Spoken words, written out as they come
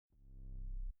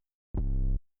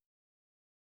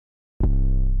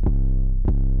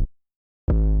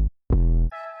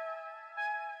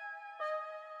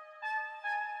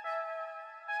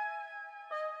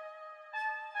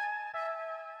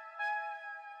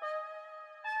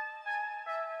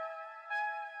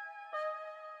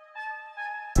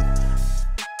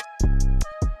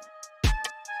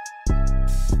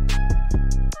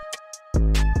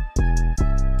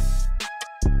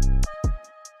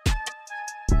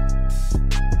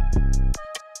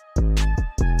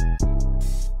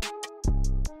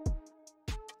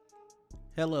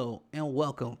Hello and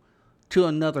welcome to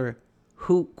another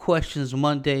Hoop Questions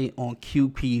Monday on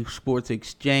QP Sports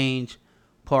Exchange,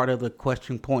 part of the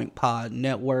Question Point Pod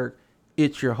Network.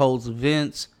 It's your host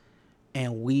Vince,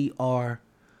 and we are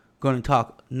going to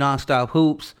talk nonstop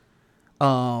hoops.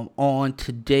 On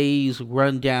today's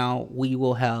rundown, we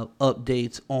will have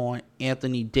updates on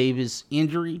Anthony Davis'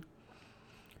 injury.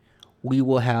 We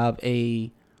will have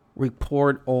a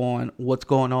report on what's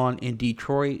going on in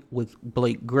Detroit with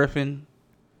Blake Griffin.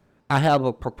 I have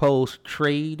a proposed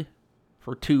trade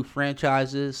for two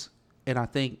franchises, and I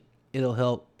think it'll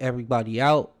help everybody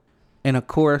out. And of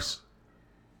course,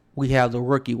 we have the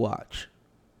rookie watch.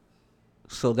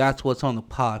 So that's what's on the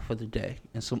pod for the day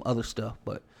and some other stuff,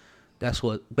 but that's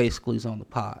what basically is on the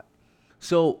pod.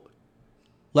 So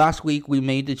last week we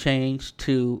made the change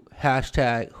to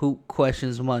hashtag Hoop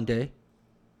Questions Monday.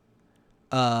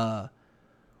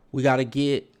 We got to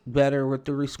get better with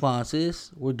the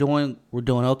responses. We're doing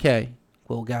okay.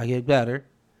 We'll got to get better.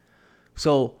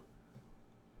 So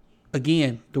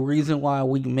again, the reason why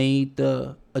we made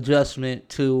the adjustment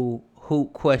to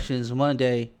Hoop Questions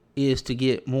Monday is to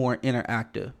get more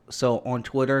interactive. So on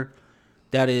Twitter,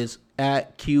 that is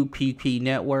at QPP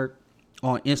Network.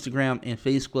 On Instagram and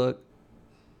Facebook,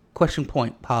 Question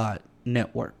Point Pod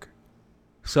Network.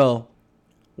 So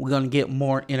we're going to get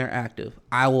more interactive.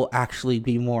 I will actually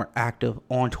be more active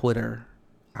on Twitter.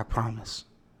 I promise.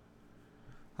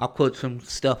 I'll put some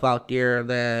stuff out there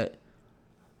that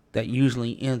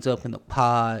usually ends up in the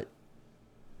pod.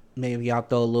 Maybe I'll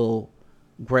throw a little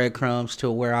breadcrumbs to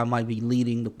where I might be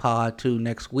leading the pod to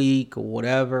next week or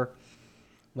whatever.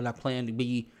 But I plan to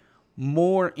be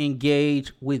more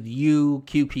engaged with you,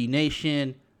 QP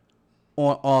Nation,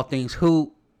 on all things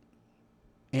hoop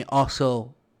and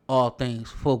also all things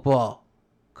football,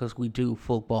 because we do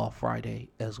Football Friday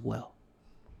as well.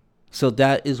 So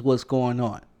that is what's going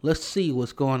on. Let's see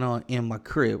what's going on in my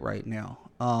crib right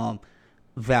now.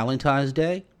 Valentine's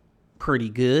Day, pretty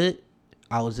good.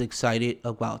 I was excited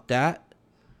about that.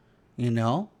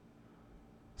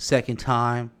 Second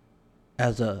time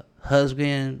as a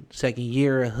husband, second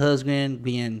year a husband,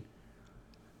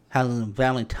 having a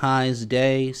Valentine's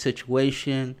Day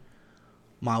situation.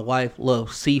 My wife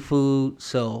loves seafood,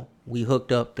 so we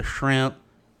hooked up the shrimp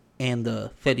and the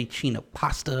fettuccine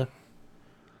pasta.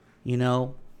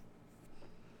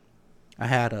 I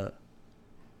had a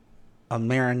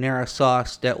marinara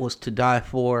sauce that was to die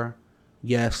for.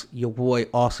 Yes, your boy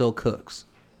also cooks.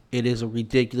 It is a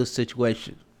ridiculous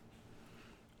situation.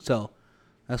 So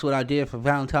that's what I did for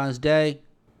Valentine's Day.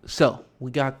 So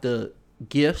we got the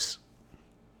gifts.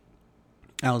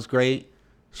 That was great.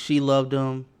 She loved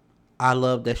them. I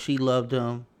loved that she loved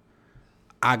them.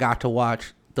 I got to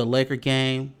watch the Laker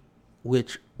game,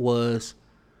 which was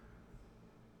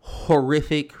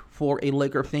horrific for a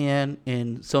Laker fan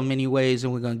in so many ways,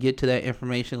 and we're going to get to that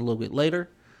information a little bit later.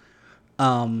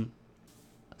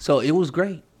 So it was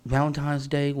great. Valentine's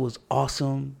Day was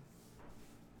awesome.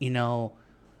 Now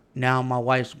my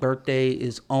wife's birthday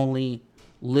is only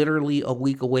literally a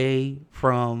week away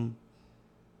from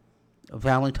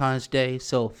Valentine's Day.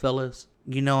 So fellas,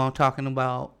 what I'm talking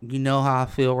about. You know how I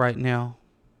feel right now.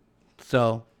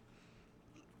 So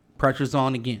pressure's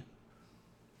on again.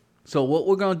 So what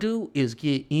we're going to do is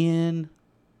get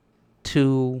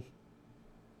into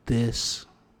this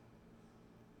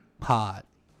pod.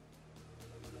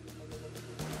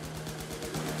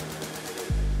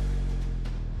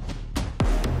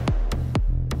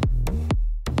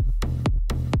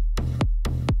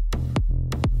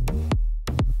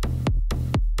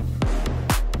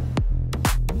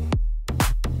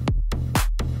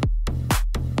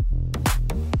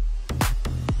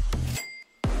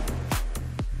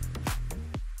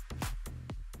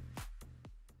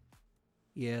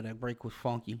 Yeah, that break was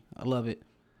funky. I love it.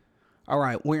 All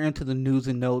right, we're into the news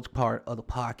and notes part of the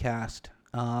podcast.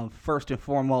 First and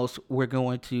foremost, we're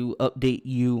going to update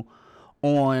you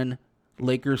on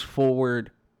Lakers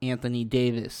forward Anthony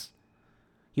Davis.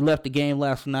 He left the game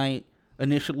last night.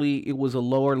 Initially, it was a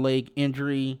lower leg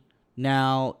injury.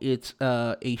 Now it's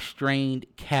a strained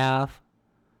calf.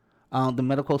 The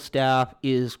medical staff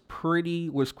was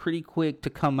pretty quick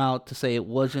to come out to say it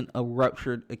wasn't a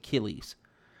ruptured Achilles.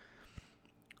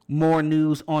 More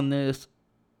news on this.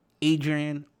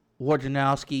 Adrian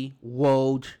Wojnarowski,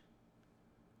 Woj,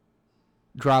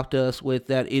 dropped us with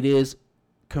that it is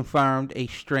confirmed a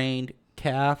strained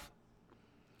calf.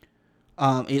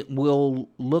 It will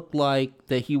look like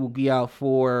that he will be out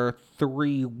for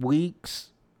 3 weeks.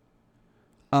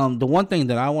 The one thing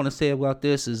that I want to say about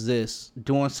this is this.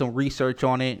 Doing some research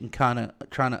on it and kind of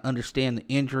trying to understand the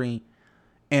injury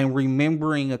and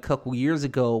remembering a couple years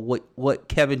ago what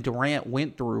Kevin Durant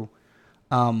went through,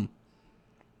 I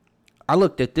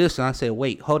looked at this and I said,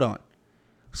 wait, hold on.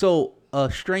 So a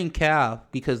strained calf,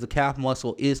 because the calf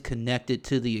muscle is connected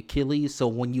to the Achilles, so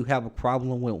when you have a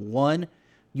problem with one,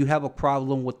 you have a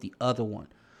problem with the other one.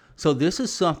 So this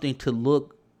is something to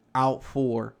look out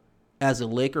for as a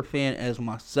Laker fan, as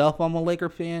myself, I'm a Laker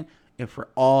fan, and for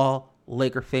all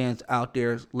Laker fans out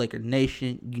there, Laker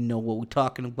Nation, you know what we're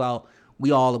talking about.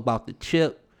 We all about the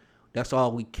chip. That's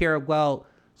all we care about.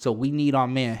 So we need our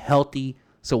man healthy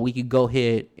so we can go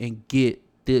ahead and get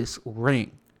this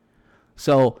ring.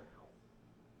 So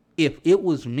if it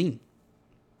was me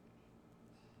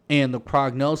and the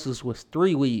prognosis was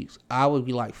 3 weeks, I would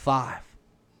be like 5.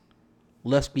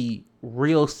 Let's be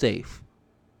real safe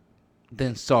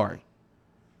than sorry.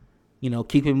 You know,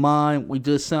 keep in mind, we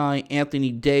just signed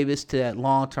Anthony Davis to that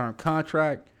long-term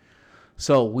contract.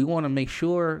 So we want to make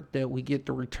sure that we get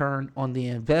the return on the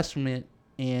investment.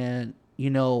 And,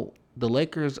 you know, the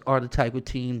Lakers are the type of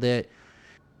team that,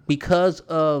 because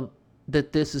of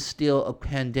that this is still a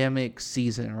pandemic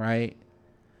season, right?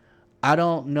 I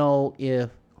don't know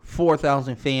if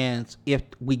 4,000 fans, if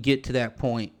we get to that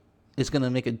point, it's going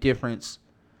to make a difference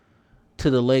to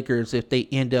the Lakers if they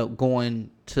end up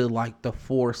going to like the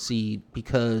 4 seed,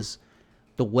 because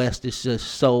the West is just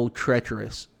so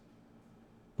treacherous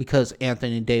because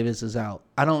Anthony Davis is out.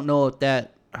 I don't know if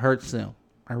that hurts them.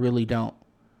 I really don't.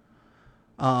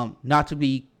 Not to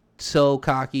be so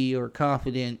cocky or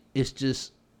confident, it's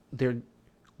just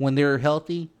when they're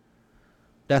healthy,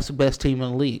 that's the best team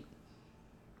in the league.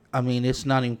 I mean, it's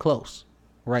not even close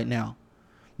right now.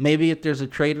 Maybe if there's a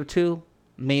trade or two,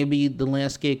 maybe the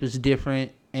landscape is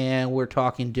different and we're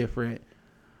talking different.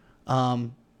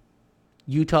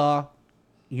 Utah,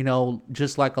 you know,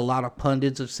 just like a lot of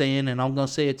pundits are saying, and I'm going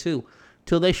to say it too,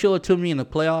 till they show it to me in the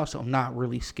playoffs, I'm not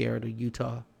really scared of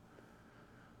Utah.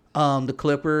 The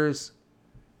Clippers,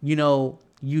 you know,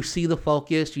 you see the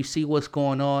focus, you see what's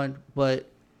going on, but,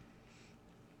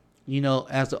 you know,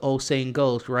 as the old saying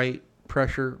goes, right,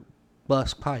 pressure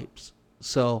busts pipes.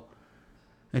 So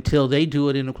until they do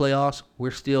it in the playoffs,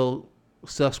 we're still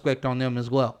suspect on them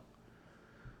as well.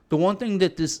 The one thing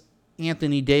that this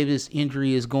Anthony Davis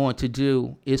injury is going to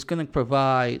do is going to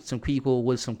provide some people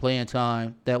with some playing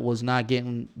time that was not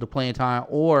getting the playing time,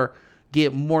 or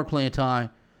get more playing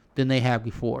time than they had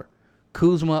before.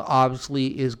 Kuzma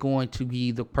obviously is going to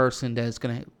be the person that's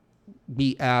going to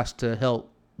be asked to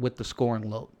help with the scoring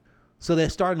load. So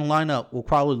that starting lineup will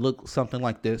probably look something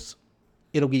like this.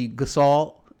 It'll be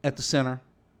Gasol at the center,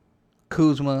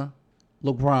 Kuzma,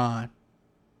 LeBron,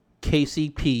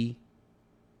 KCP,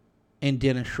 and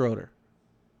Dennis Schroeder.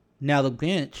 Now the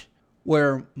bench,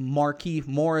 where Markieff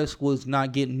Morris was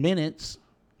not getting minutes,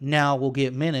 now will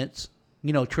get minutes.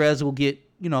 You know, Trez will get,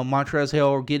 you know, Montrezl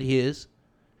Harrell will get his.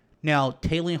 Now,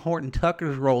 Talen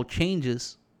Horton-Tucker's role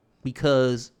changes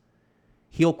because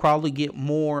he'll probably get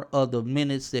more of the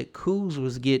minutes that Kuz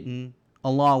was getting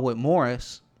along with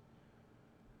Morris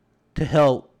to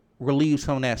help relieve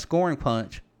some of that scoring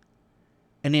punch.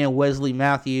 And then Wesley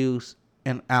Matthews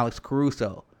and Alex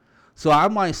Caruso. So I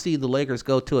might see the Lakers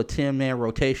go to a 10-man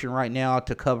rotation right now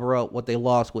to cover up what they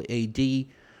lost with AD.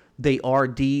 They are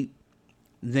deep.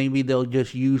 Maybe they'll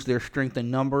just use their strength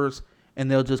in numbers and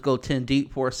they'll just go 10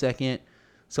 deep for a second.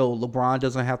 So LeBron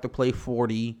doesn't have to play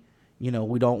 40. You know,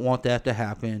 we don't want that to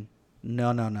happen.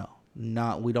 No.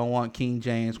 We don't want King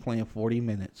James playing 40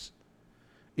 minutes.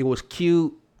 It was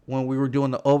cute when we were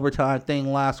doing the overtime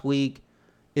thing last week.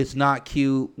 It's not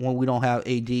cute when we don't have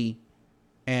AD.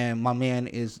 And my man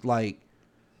is like,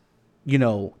 you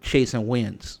know, chasing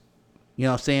wins. You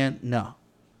know what I'm saying? No.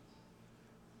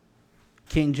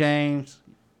 King James,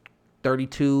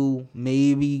 32,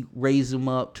 maybe raise him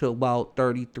up to about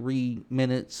 33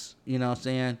 minutes. You know what I'm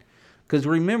saying? Because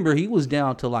remember, he was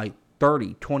down to like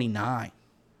 30, 29.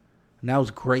 And that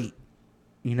was great,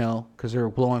 you know, because they were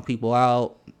blowing people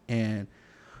out. And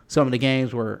some of the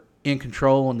games were in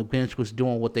control and the bench was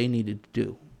doing what they needed to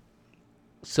do.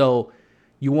 So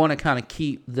you want to kind of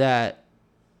keep that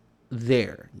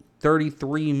there.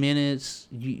 33 minutes.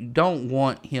 You don't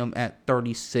want him at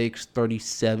 36,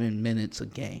 37 minutes a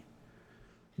game.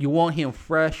 You want him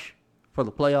fresh for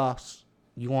the playoffs.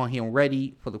 You want him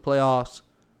ready for the playoffs,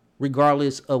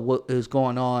 regardless of what is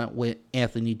going on with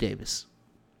Anthony Davis.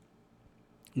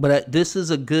 But this is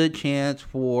a good chance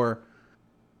for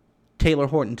Taylor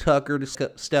Horton-Tucker to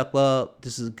step up.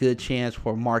 This is a good chance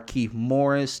for Markieff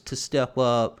Morris to step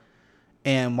up.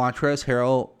 And Montrezl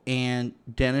Harrell and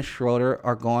Dennis Schroeder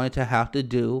are going to have to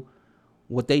do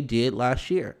what they did last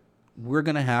year. We're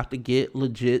going to have to get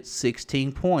legit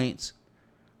 16 points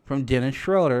from Dennis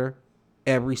Schroeder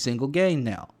every single game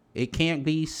now. It can't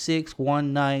be 6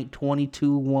 one night,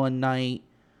 22 one night,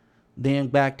 then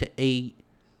back to 8,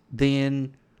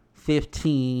 then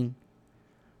 15.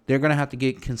 They're going to have to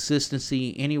get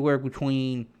consistency anywhere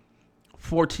between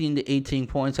 14 to 18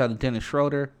 points out of Dennis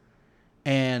Schroeder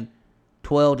and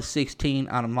 12 to 16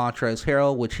 out of Montrezl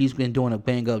Harrell, which he's been doing a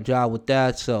bang-up job with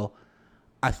that. So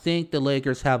I think the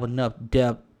Lakers have enough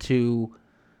depth to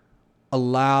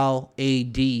allow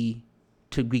AD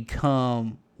to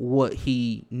become what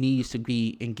he needs to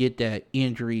be and get that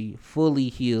injury fully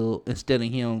healed instead of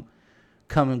him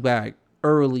coming back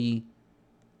early,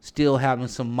 still having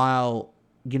some mild,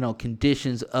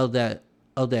 conditions of that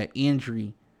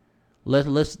injury.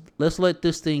 Let's let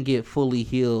this thing get fully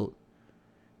healed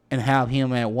and have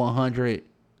him at 100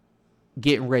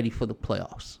 getting ready for the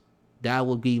playoffs. That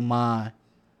would be my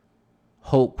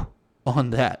hope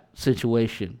on that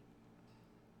situation.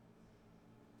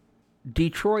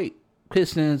 Detroit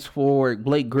Pistons forward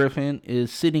Blake Griffin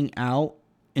is sitting out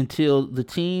until the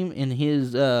team and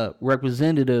his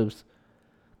representatives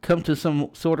come to some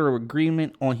sort of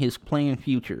agreement on his playing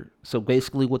future. So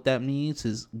basically what that means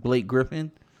is Blake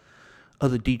Griffin of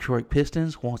the Detroit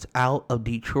Pistons wants out of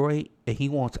Detroit, and he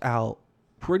wants out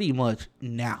pretty much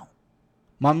now.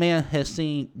 My man has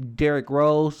seen Derrick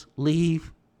Rose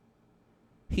leave.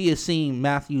 He has seen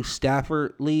Matthew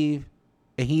Stafford leave,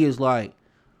 and he is like,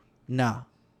 nah,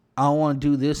 I don't want to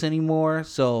do this anymore.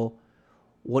 So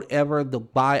whatever the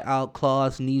buyout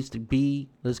clause needs to be,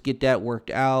 let's get that worked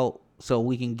out so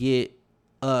we can get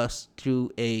us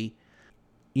to a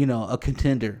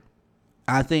contender.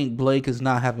 I think Blake is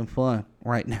not having fun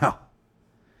right now.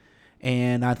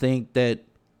 And I think that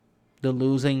the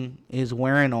losing is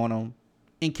wearing on him.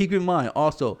 And keep in mind,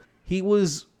 also, he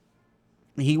was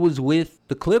with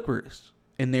the Clippers,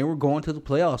 and they were going to the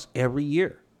playoffs every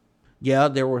year. Yeah,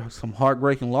 there were some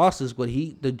heartbreaking losses, but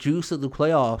the juice of the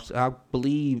playoffs, I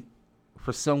believe,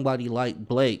 for somebody like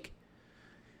Blake,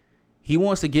 he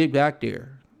wants to get back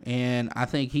there. And I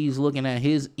think he's looking at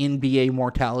his NBA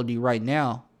mortality right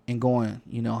now and going,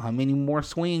 how many more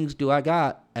swings do I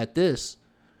got at this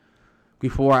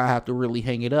before I have to really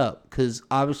hang it up? Because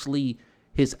obviously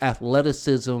his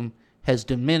athleticism has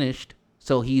diminished,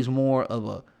 so he's more of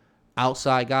a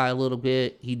outside guy a little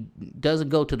bit. He doesn't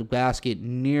go to the basket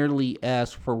nearly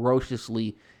as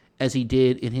ferociously as he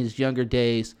did in his younger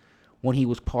days when he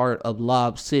was part of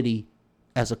Lob City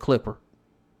as a Clipper.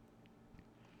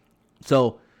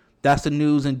 So that's the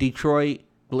news in Detroit.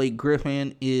 Blake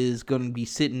Griffin is going to be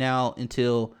sitting out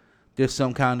until there's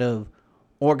some kind of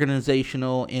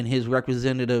organizational and his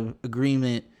representative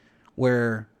agreement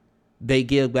where they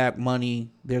give back money,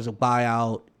 there's a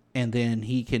buyout, and then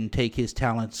he can take his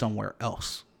talent somewhere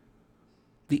else.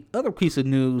 The other piece of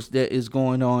news that is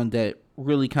going on that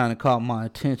really kind of caught my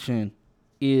attention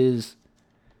is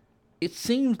it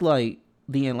seems like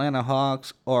the Atlanta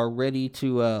Hawks are ready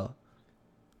to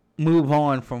move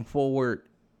on from forward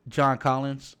John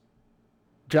Collins.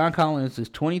 John Collins is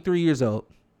 23 years old.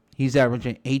 He's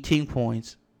averaging 18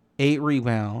 points, 8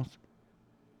 rebounds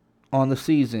on the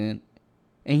season,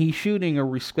 and he's shooting a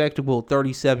respectable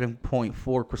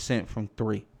 37.4% from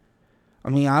 3. I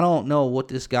mean, I don't know what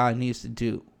this guy needs to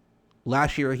do.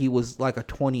 Last year, he was like a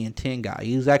 20-10 guy.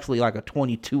 He was actually like a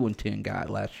 22-10 guy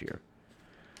last year.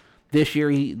 This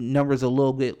year, numbers a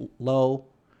little bit low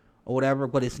or whatever,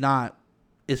 but it's not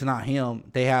him.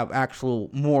 They have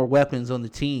actual more weapons on the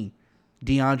team.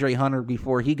 DeAndre Hunter,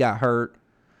 before he got hurt,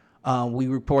 we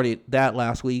reported that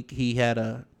last week. He had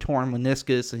a torn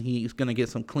meniscus, and he's going to get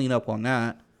some cleanup on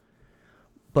that.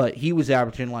 But he was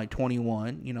averaging like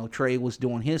 21. Trey was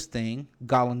doing his thing.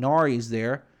 Gallinari's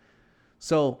there.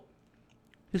 So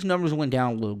his numbers went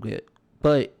down a little bit.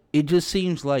 But it just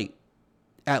seems like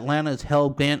Atlanta's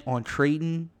hell-bent on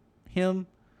trading him.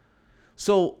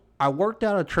 So I worked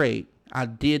out a trade. I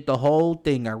did the whole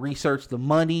thing. I researched the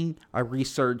money. I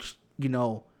researched,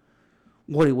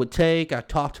 what it would take. I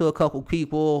talked to a couple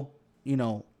people,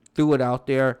 threw it out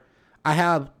there. I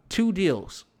have 2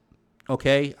 deals,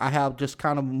 okay? I have just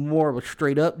kind of more of a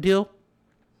straight-up deal,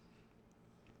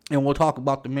 and we'll talk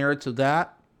about the merits of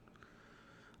that,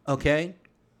 okay?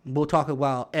 We'll talk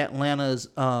about Atlanta's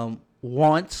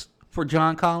wants for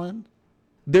John Collins.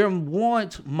 Their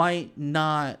wants might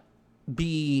not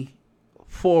be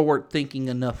forward thinking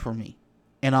enough for me.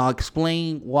 And I'll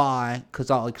explain why,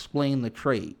 because I'll explain the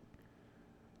trade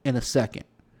in a second.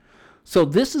 So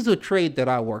this is a trade that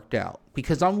I worked out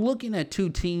because I'm looking at 2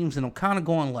 teams and I'm kind of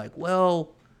going like,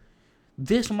 well,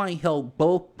 this might help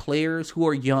both players who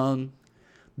are young.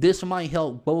 This might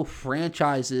help both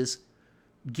franchises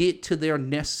get to their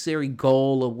necessary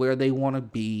goal of where they want to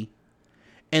be.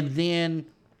 And then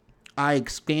I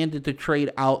expanded the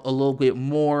trade out a little bit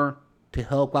more to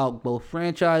help out both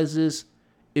franchises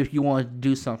if you want to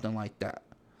do something like that.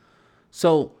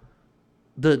 So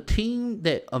the team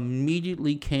that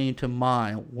immediately came to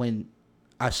mind when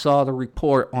I saw the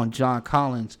report on John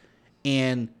Collins,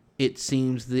 and it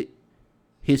seems that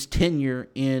his tenure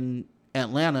in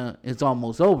Atlanta is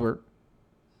almost over.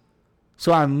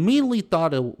 So I immediately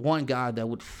thought of one guy that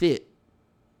would fit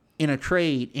in a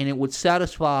trade and it would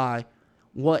satisfy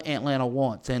what Atlanta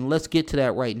wants. And let's get to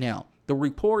that right now. The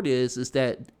report is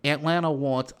that Atlanta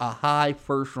wants a high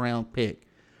first round pick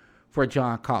for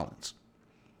John Collins.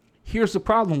 Here's the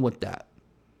problem with that.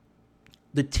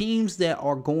 The teams that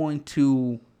are going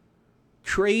to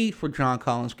trade for John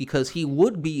Collins, because he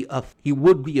would be a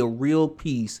real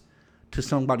piece to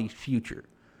somebody's future.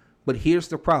 But here's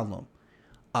the problem.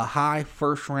 A high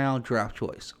first round draft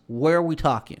choice. Where are we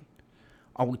talking?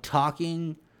 Are we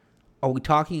talking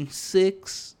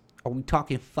 6? Are we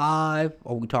talking 5?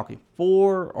 Are we talking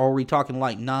 4? Or are we talking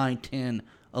like 9, 10,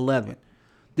 11?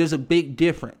 There's a big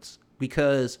difference,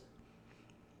 because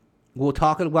we'll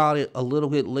talk about it a little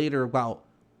bit later about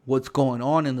what's going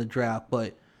on in the draft.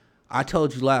 But I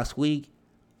told you last week,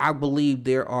 I believe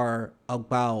there are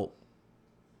about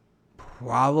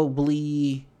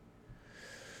probably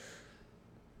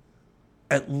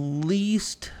at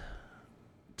least,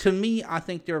 to me, I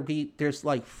think there's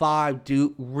like 5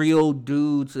 real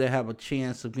dudes that have a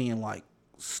chance of being like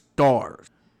stars.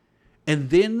 And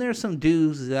then there's some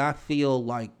dudes that I feel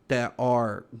like that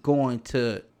are going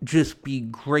to just be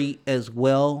great as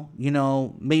well. You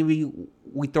know, maybe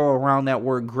we throw around that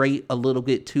word great a little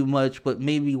bit too much, but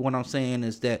maybe what I'm saying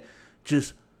is that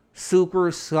just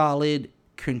super solid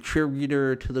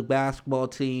contributor to the basketball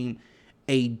team,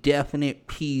 a definite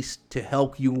piece to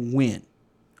help you win.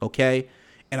 Okay?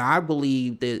 And I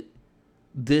believe that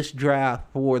this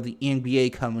draft for the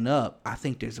NBA coming up, I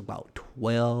think there's about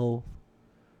 12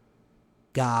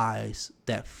 guys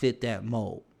that fit that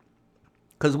mold.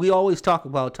 Because we always talk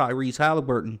about Tyrese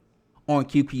Halliburton on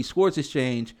QP Sports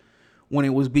Exchange when it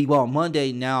was B-Ball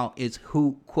Monday. Now it's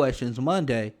Hoop Questions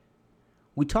Monday.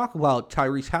 We talk about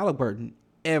Tyrese Halliburton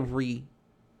every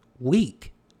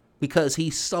week because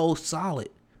he's so solid.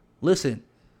 Listen,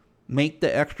 make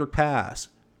the extra pass,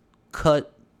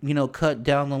 cut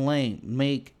down the lane,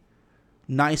 make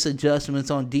nice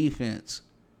adjustments on defense.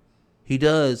 He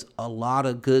does a lot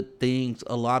of good things,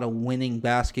 a lot of winning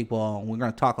basketball, and we're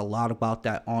going to talk a lot about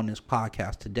that on this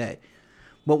podcast today.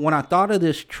 But when I thought of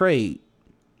this trade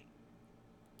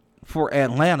for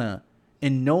Atlanta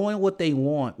and knowing what they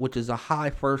want, which is a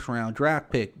high first-round draft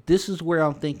pick, this is where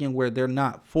I'm thinking where they're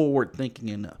not forward-thinking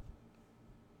enough.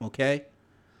 Okay?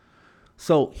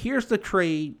 So here's the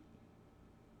trade,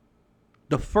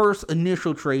 the first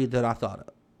initial trade that I thought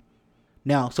of.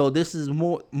 Now, so this is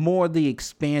more the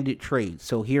expanded trade.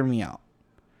 So hear me out.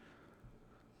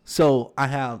 So I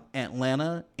have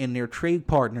Atlanta and their trade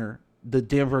partner, the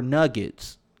Denver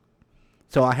Nuggets.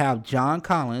 So I have John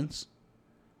Collins,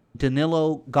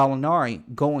 Danilo Gallinari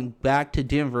going back to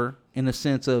Denver in the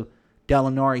sense of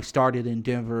Gallinari started in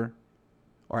Denver,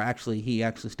 or he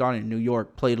actually started in New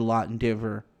York, played a lot in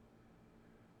Denver.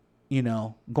 You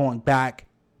know, going back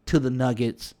to the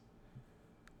Nuggets.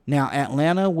 Now,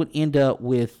 Atlanta would end up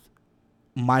with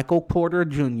Michael Porter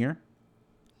Jr.,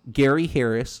 Gary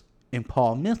Harris, and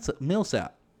Paul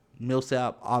Millsap.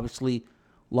 Millsap, obviously,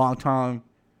 long-time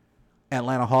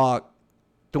Atlanta Hawk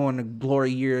during the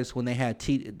glory years when they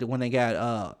got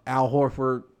Al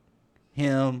Horford,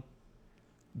 him,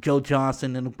 Joe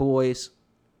Johnson, and the boys,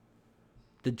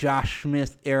 the Josh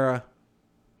Smith era.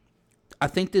 I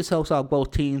think this helps out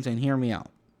both teams, and hear me out.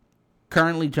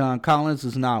 Currently, John Collins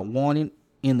is not wanted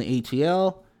in the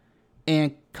ATL,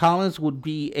 and Collins would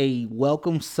be a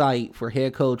welcome sight for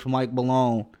head coach Mike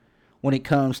Malone when it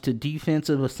comes to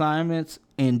defensive assignments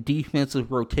and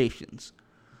defensive rotations.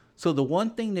 So the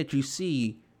one thing that you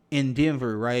see in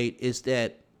Denver, right, is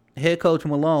that head coach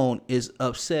Malone is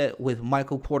upset with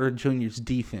Michael Porter Jr.'s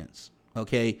defense,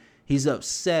 okay? He's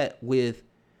upset with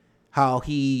how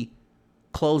he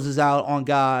closes out on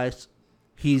guys.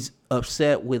 He's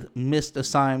upset with missed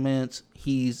assignments.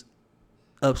 He's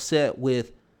upset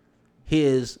with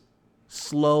his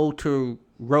slow to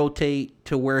rotate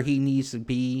to where he needs to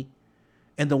be.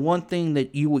 And the one thing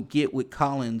that you would get with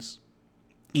Collins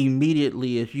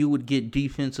immediately is you would get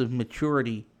defensive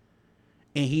maturity,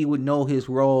 and he would know his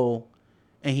role,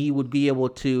 and he would be able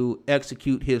to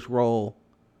execute his role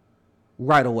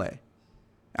right away.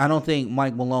 I don't think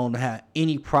Mike Malone had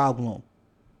any problem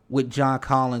with John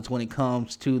Collins when it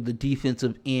comes to the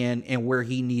defensive end and where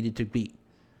he needed to be.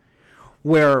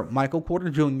 Where Michael Porter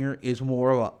Jr. is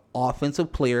more of an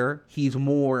offensive player. He's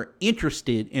more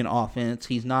interested in offense.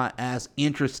 He's not as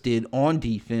interested on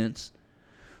defense.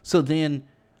 So then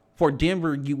for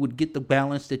Denver, you would get the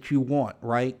balance that you want,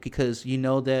 right? Because you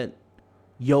know that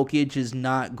Jokic is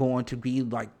not going to be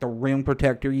like the rim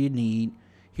protector you need.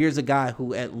 Here's a guy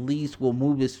who at least will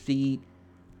move his feet,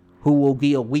 who will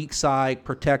be a weak side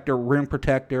protector, rim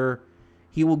protector.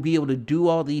 He will be able to do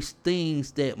all these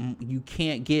things that you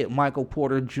can't get Michael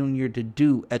Porter Jr. to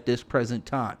do at this present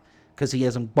time because he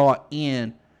hasn't bought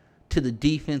in to the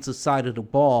defensive side of the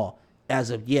ball as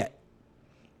of yet.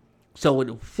 So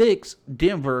it'll fix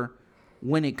Denver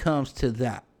when it comes to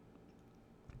that.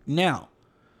 Now,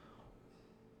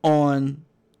 on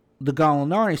the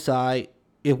Gallinari side,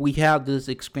 if we have this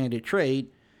expanded trade,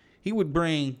 he would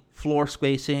bring floor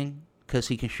spacing because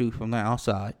he can shoot from the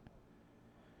outside.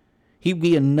 He'd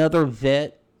be another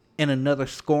vet and another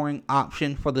scoring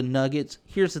option for the Nuggets.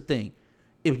 Here's the thing.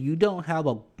 If you don't have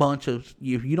if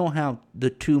you don't have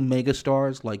the two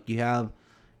megastars like you have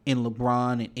in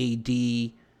LeBron and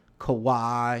AD,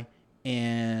 Kawhi,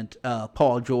 and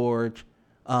Paul George,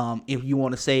 if you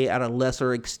want to say at a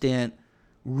lesser extent,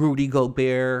 Rudy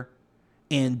Gobert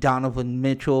and Donovan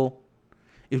Mitchell,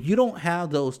 if you don't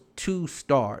have those two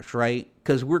stars, right?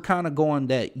 Because we're kind of going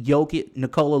that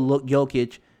Nikola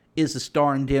Jokic is a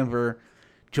star in Denver.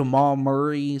 Jamal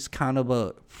Murray's kind of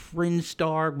a fringe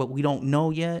star, but we don't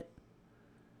know yet.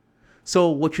 So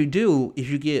what you do is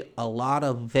you get a lot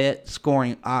of vet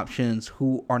scoring options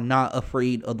who are not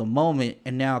afraid of the moment,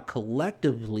 and now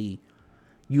collectively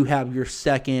you have your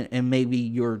second and maybe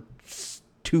your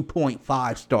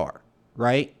 2.5 star,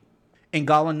 right? And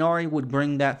Gallinari would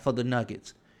bring that for the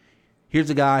Nuggets. Here's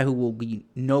a guy who will be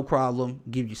no problem,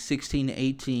 give you 16 to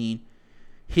 18.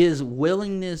 His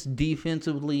willingness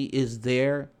defensively is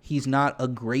there. He's not a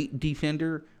great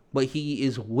defender, but he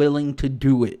is willing to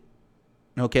do it.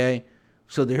 Okay?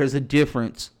 So there's a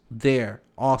difference there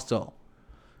also.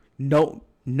 Note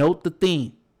the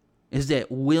theme is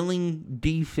that willing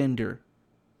defender.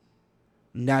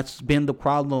 And that's been the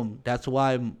problem. That's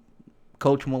why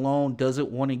Coach Malone doesn't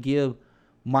want to give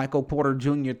Michael Porter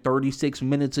Jr. 36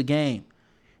 minutes a game.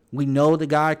 We know the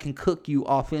guy can cook you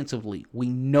offensively. We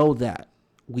know that.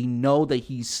 We know that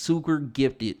he's super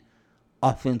gifted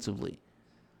offensively.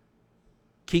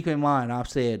 Keep in mind, I've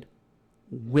said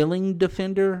willing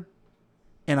defender,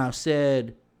 and I've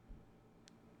said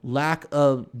lack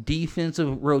of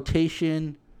defensive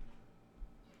rotation,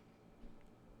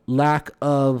 lack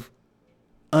of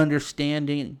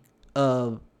understanding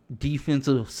of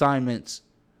defensive assignments,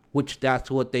 which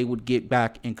that's what they would get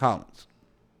back in Collins.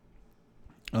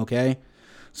 Okay?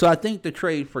 So I think the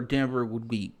trade for Denver would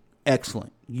be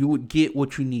excellent. You would get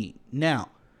what you need. Now,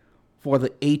 for the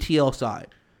ATL side,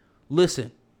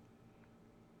 listen,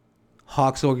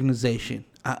 Hawks organization,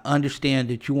 I understand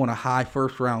that you want a high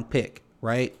first round pick,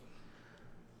 right?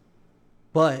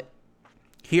 But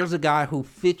here's a guy who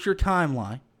fits your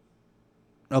timeline,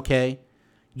 okay?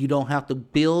 You don't have to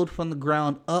build from the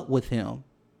ground up with him.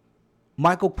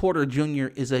 Michael Porter Jr.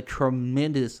 is a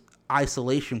tremendous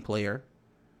isolation player,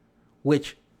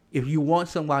 which if you want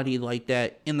somebody like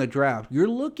that in the draft,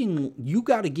 you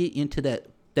got to get into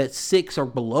that 6 or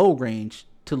below range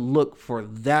to look for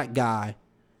that guy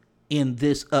in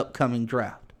this upcoming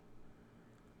draft.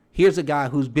 Here's a guy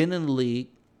who's been in the league,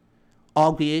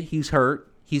 albeit he's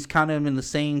hurt. He's kind of in the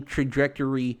same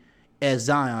trajectory as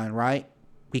Zion, right?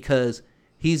 Because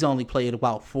he's only played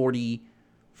about 40,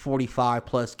 45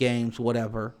 plus games,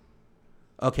 whatever.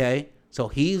 Okay? So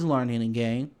he's learning the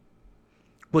game.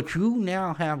 But you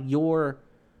now have your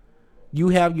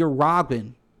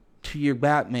Robin to your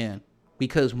Batman,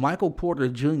 because Michael Porter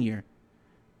Jr.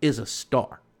 is a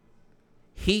star.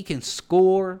 He can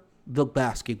score the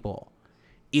basketball.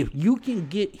 If you can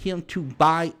get him to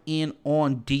buy in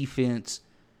on defense,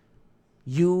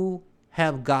 you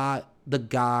have got the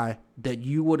guy that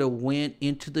you would have went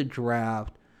into the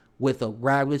draft with a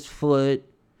rabbit's foot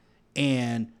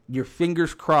and your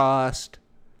fingers crossed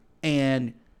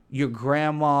and your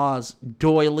grandma's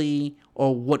doily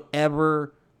or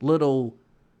whatever little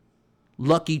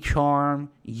lucky charm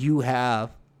you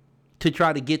have to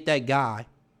try to get that guy,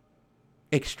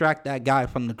 extract that guy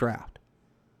from the draft.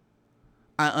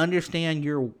 I understand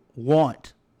your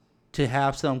want to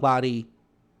have somebody,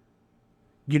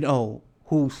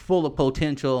 who's full of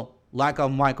potential like a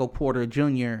Michael Porter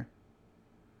Jr.,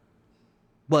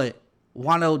 but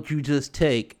why don't you just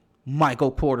take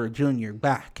Michael Porter Jr.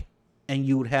 back and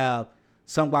you would have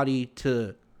somebody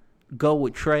to go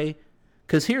with Trey?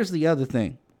 Because here's the other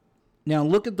thing. Now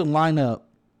look at the lineup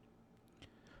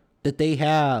that they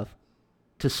have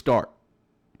to start.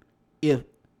 If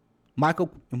Michael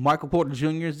Porter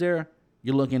Jr. is there,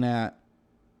 you're looking at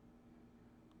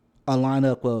a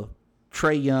lineup of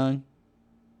Trae Young,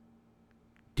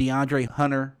 DeAndre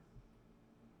Hunter,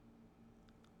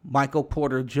 Michael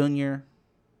Porter Jr.,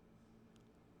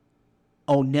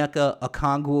 Onyeka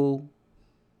Okongwu,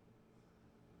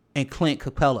 and Clint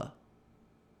Capella.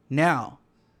 Now,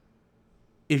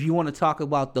 if you want to talk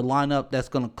about the lineup that's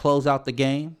going to close out the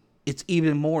game, it's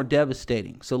even more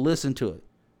devastating. So listen to it.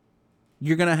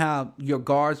 You're going to have your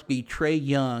guards be Trae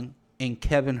Young and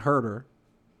Kevin Huerter,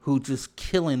 who's just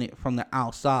killing it from the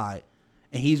outside,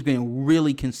 and he's been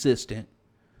really consistent.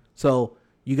 So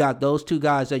you got those two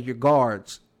guys as your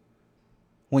guards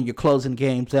when you're closing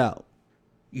games out.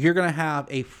 You're going to have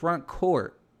a front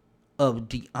court of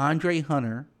DeAndre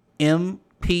Hunter,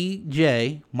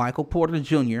 MPJ, Michael Porter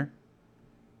Jr.,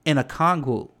 and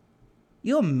Okongwu.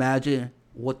 You imagine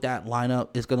what that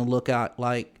lineup is going to look at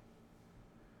like?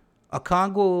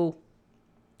 Okongwu,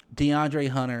 DeAndre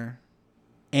Hunter,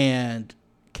 and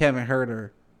Kevin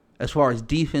Huerter, as far as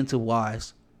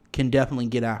defensive-wise, can definitely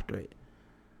get after it.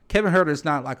 Kevin Huerter is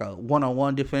not like a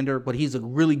one-on-one defender, but he's a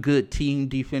really good team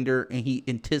defender, and he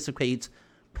anticipates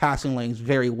passing lanes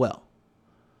very well.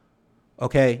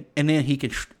 Okay? And then he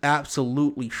can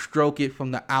absolutely stroke it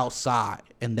from the outside,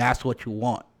 and that's what you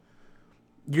want.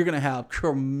 You're going to have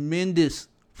tremendous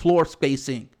floor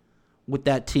spacing with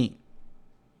that team.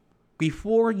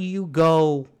 Before you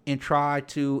go and try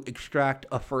to extract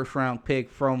a first-round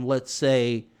pick from, let's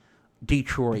say,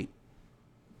 Detroit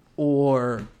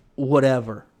or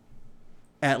whatever,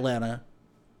 Atlanta,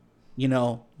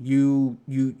 you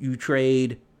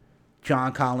trade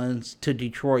John Collins to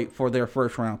Detroit for their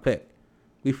first-round pick.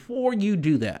 Before you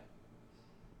do that,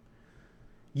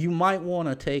 you might want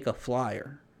to take a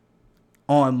flyer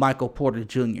on Michael Porter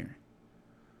Jr.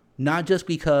 Not just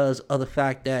because of the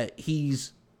fact that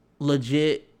he's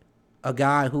legit a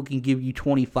guy who can give you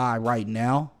 25 right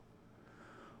now,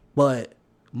 but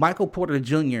Michael Porter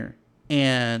Jr.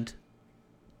 and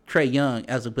Trae Young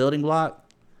as a building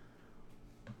block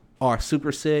are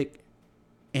super sick,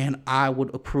 and I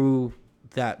would approve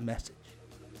that message.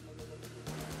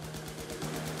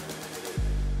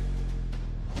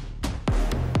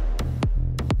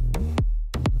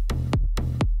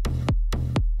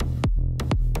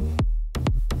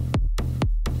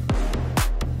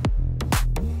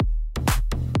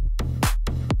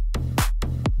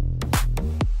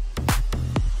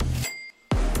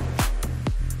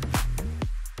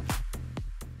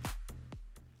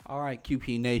 All right,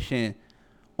 QP Nation,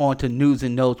 on to news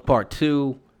and notes part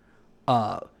 2.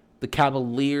 The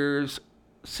Cavaliers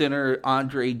center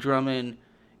Andre Drummond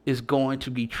is going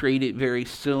to be traded very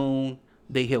soon.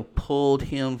 They have pulled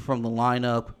him from the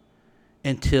lineup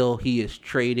until he is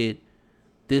traded.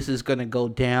 This is going to go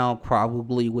down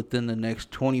probably within the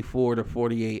next 24 to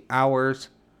 48 hours.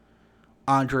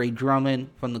 Andre Drummond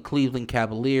from the Cleveland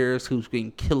Cavaliers, who's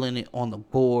been killing it on the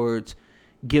boards,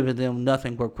 giving them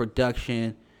nothing but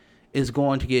production, is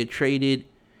going to get traded,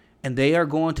 and they are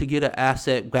going to get an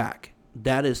asset back.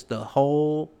 That is the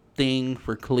whole thing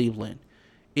for Cleveland.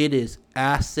 It is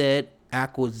asset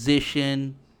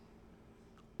acquisition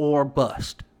or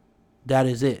bust. That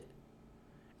is it.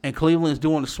 And Cleveland's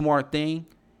doing a smart thing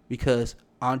because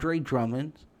Andre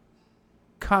Drummond's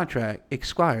contract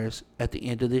expires at the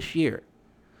end of this year.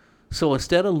 So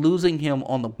instead of losing him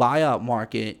on the buyout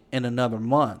market in another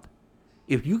month,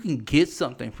 if you can get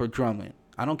something for Drummond,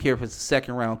 I don't care if it's a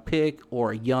second-round pick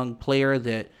or a young player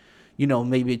that,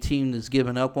 maybe a team that's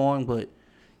given up on, but,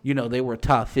 they were a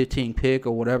top 15 pick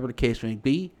or whatever the case may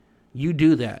be, you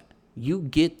do that. You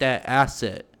get that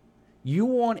asset. You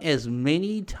want as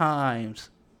many times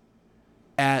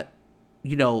at,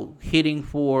 hitting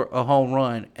for a home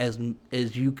run as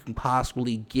you can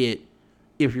possibly get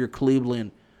if you're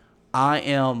Cleveland. I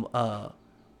am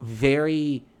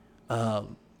very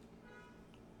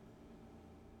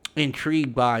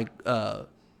intrigued by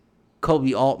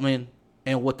Kobe Altman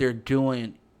and what they're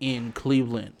doing in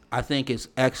Cleveland. I think it's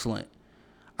excellent.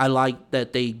 I like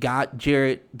that they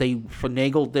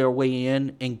finagled their way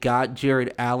in and got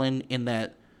Jared Allen in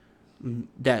that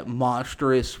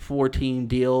monstrous 4-team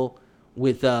deal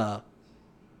with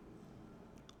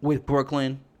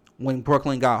Brooklyn. When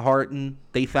Brooklyn got Harden,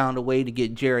 they found a way to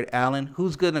get Jared Allen,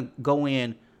 who's going to go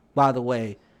in, by the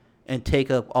way, and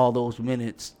take up all those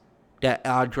minutes that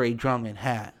Andre Drummond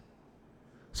had.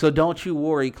 So don't you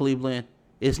worry, Cleveland.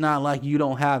 It's not like you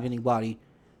don't have anybody.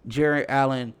 Jared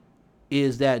Allen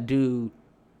is that dude,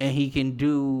 and he can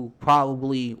do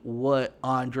probably what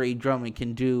Andre Drummond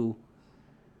can do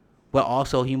but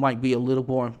also he might be a little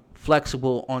more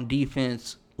flexible on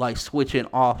defense, like switching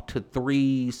off to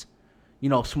threes,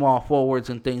 small forwards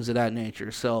and things of that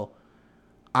nature. So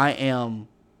I am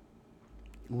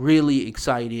really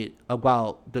excited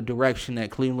about the direction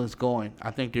that Cleveland's going.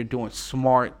 I think they're doing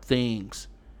smart things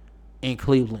in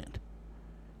Cleveland.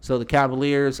 So the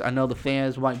Cavaliers, I know the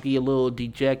fans might be a little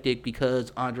dejected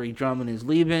because Andre Drummond is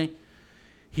leaving.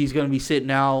 He's going to be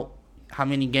sitting out how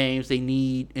many games they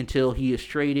need until he is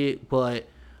traded, but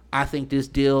I think this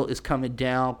deal is coming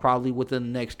down probably within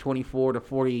the next 24 to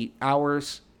 48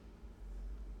 hours.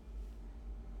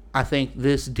 I think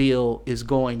this deal is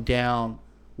going down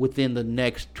within the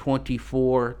next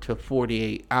 24 to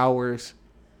 48 hours.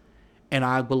 And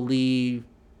I believe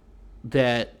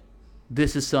that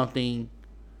this is something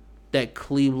that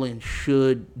Cleveland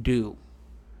should do.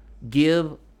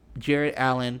 Give Jarrett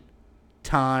Allen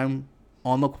time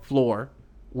on the floor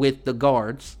with the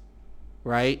guards,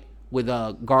 right? With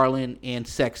Garland and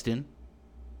Sexton.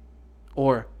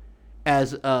 Or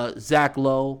as Zach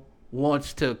Lowe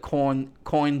wants to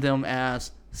coin them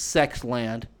as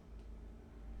Sexland.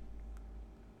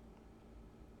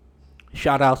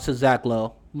 Shout out to Zach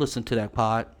Lowe. Listen to that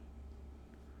pod.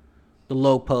 The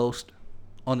Low Post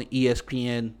on the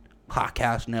ESPN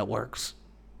podcast networks.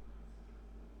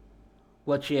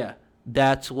 But yeah,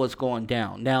 that's what's going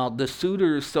down. Now, the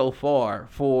suitors so far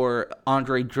for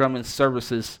Andre Drummond's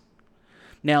services.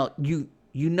 Now, you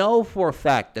know for a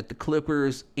fact that the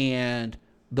Clippers and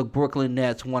the Brooklyn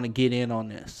Nets want to get in on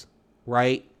this,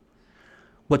 right?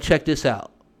 But check this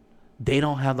out. They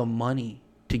don't have the money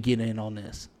to get in on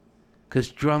this because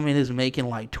Drummond is making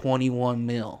like 21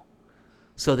 mil.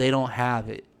 So they don't have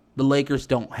it. The Lakers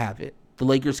don't have it. The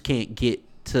Lakers can't get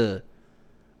to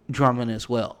Drummond as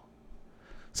well.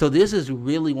 So this is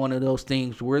really one of those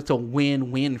things where it's a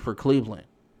win-win for Cleveland.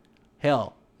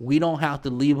 Hell, we don't have to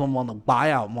leave him on the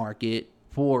buyout market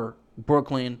for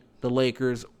Brooklyn, the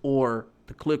Lakers, or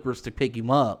the Clippers to pick him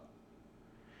up.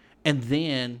 And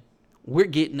then we're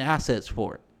getting assets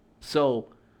for it. So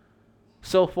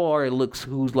far it looks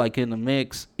who's like in the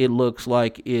mix. It looks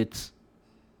like it's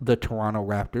the Toronto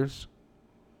Raptors.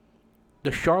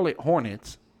 The Charlotte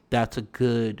Hornets, that's a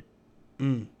good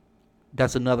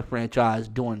that's another franchise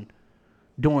doing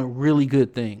really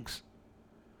good things.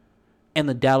 And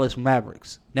the Dallas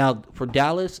Mavericks. Now, for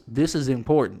Dallas, this is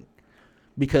important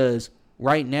because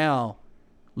right now,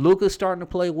 Luka's starting to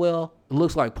play well. It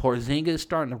looks like Porzingis is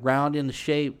starting to round into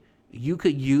shape. You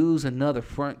could use another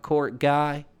front court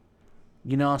guy.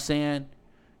 You know what I'm saying?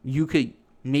 You could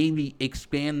maybe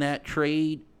expand that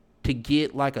trade to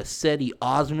get like a Cedi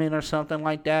Osman or something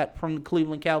like that from the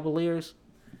Cleveland Cavaliers.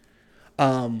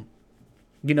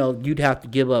 You'd have to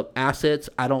give up assets.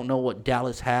 I don't know what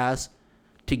Dallas has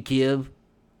to give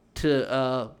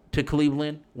to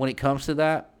Cleveland when it comes to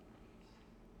that,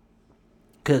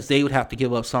 because they would have to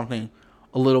give up something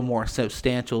a little more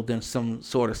substantial than some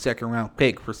sort of second round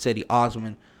pick for Cedi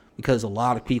Osman, because a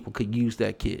lot of people could use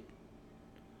that kid.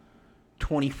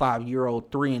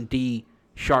 25-year-old 3-and-D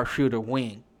sharpshooter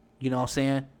wing. You know what I'm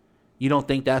saying? You don't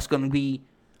think that's going to be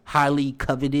highly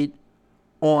coveted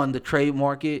on the trade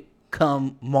market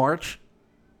come March?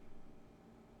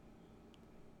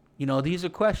 These are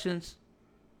questions.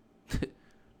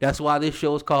 That's why this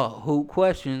show is called Hoop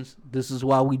Questions. This is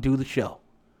why we do the show.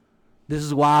 This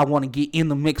is why I want to get in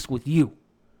the mix with you,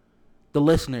 the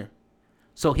listener.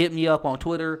 So hit me up on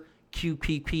Twitter,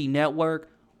 QPP Network.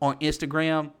 On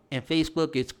Instagram and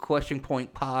Facebook, it's Question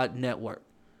Point Pod Network.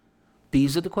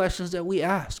 These are the questions that we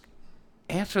ask.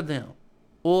 Answer them.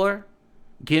 Or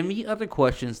give me other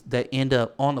questions that end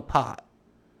up on the pod.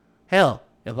 Hell,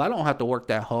 if I don't have to work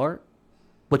that hard,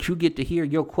 but you get to hear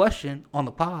your question on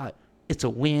the pod, it's a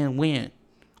win-win.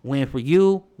 Win for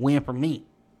you, win for me.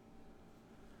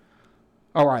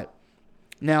 All right.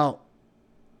 Now,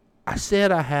 I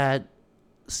said I had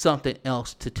something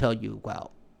else to tell you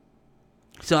about.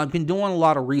 So I've been doing a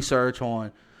lot of research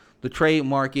on the trade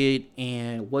market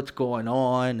and what's going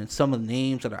on and some of the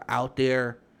names that are out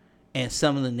there and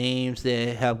some of the names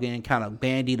that have been kind of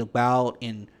bandied about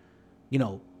and,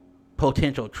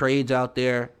 potential trades out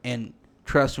there. And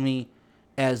trust me,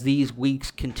 as these weeks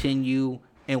continue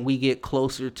and we get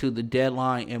closer to the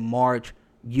deadline in March,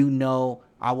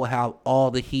 I will have all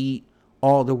the heat,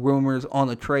 all the rumors on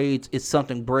the trades. If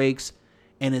something breaks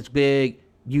and it's big,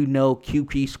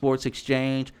 QP Sports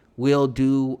Exchange will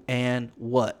do and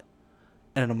what?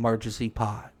 An emergency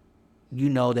pod.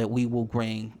 That we will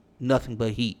bring nothing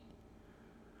but heat.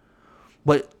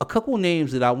 But a couple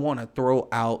names that I want to throw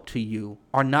out to you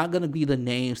are not going to be the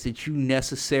names that you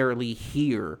necessarily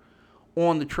hear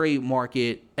on the trade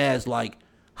market as like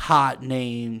hot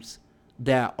names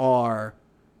that are,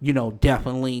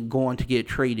 definitely going to get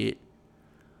traded.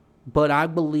 But I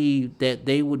believe that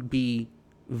they would be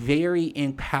very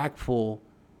impactful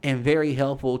and very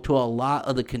helpful to a lot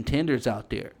of the contenders out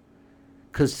there.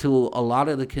 Because to a lot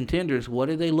of the contenders, what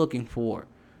are they looking for?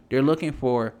 They're looking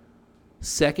for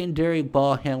secondary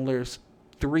ball handlers,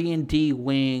 3-and-D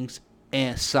wings,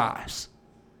 and size.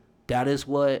 That is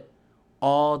what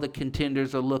all the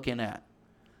contenders are looking at.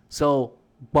 So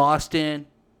Boston,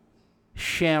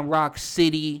 Shamrock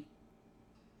City,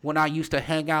 when I used to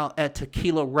hang out at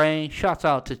Tequila Rain, shouts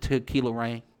out to Tequila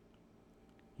Rain.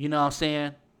 You know what I'm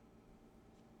saying?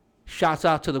 Shouts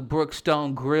out to the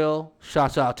Brookstone Grill.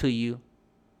 Shouts out to you.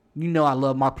 You know I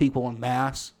love my people in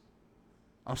Mass.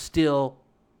 I'm still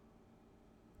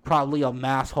probably a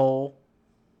Mass hole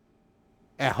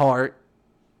at heart.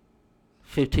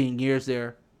 15 years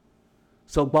there.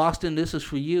 So Boston, this is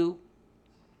for you.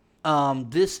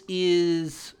 This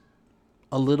is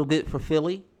a little bit for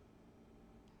Philly.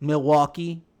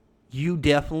 Milwaukee, you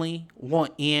definitely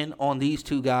want in on these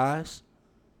two guys.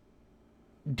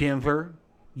 Denver,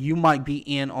 you might be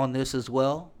in on this as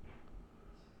well.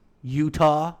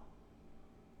 Utah,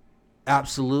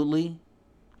 absolutely.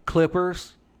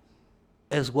 Clippers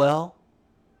as well.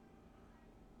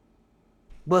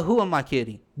 But who am I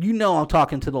kidding? You know I'm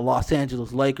talking to the Los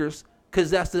Angeles Lakers,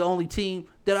 because that's the only team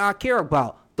that I care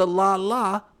about. The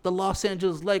Los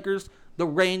Angeles Lakers, the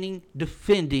reigning,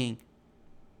 defending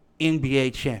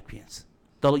NBA champions.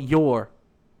 Your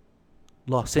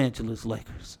Los Angeles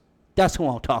Lakers. That's who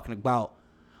I'm talking about.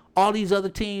 All these other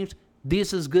teams,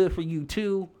 this is good for you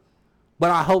too,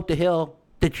 but I hope to hell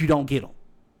that you don't get them.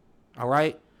 All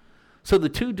right? So the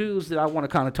two dudes that I want to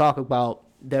kind of talk about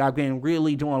that I've been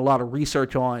really doing a lot of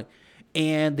research on,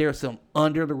 and there's some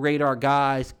under-the-radar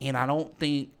guys, and I don't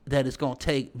think that it's going to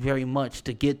take very much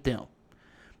to get them.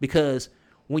 Because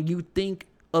when you think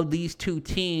of these two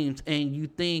teams and you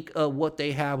think of what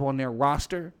they have on their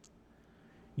roster,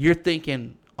 you're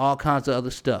thinking all kinds of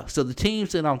other stuff. So the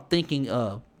teams that I'm thinking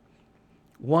of,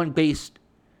 one based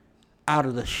out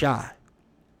of the Chi,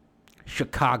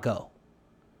 Chicago.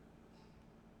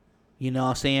 You know what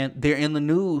I'm saying? They're in the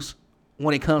news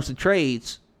when it comes to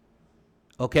trades.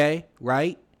 Okay,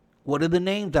 right? What are the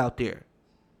names out there?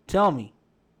 Tell me.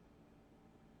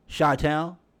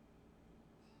 Chi-Town,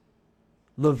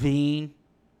 Levine,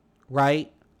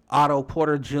 right? Otto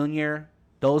Porter Jr.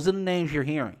 Those are the names you're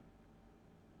hearing.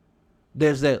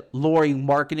 There's that Lauri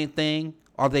Markkanen thing.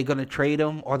 Are they going to trade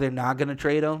him or they're not going to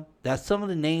trade him? That's some of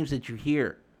the names that you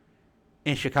hear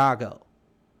in Chicago.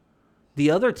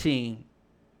 The other team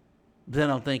that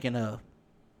I'm thinking of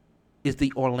is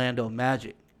the Orlando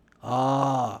Magic.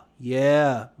 Ah,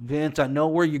 yeah. Vince, I know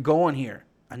where you're going here.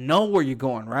 I know where you're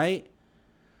going, right?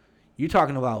 You're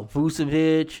talking about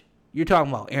Vucevic. You're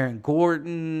talking about Aaron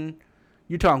Gordon.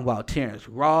 You're talking about Terrence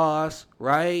Ross,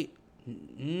 right?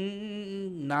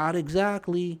 Not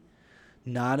exactly.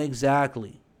 Not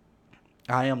exactly.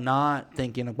 I am not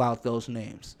thinking about those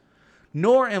names.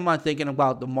 Nor am I thinking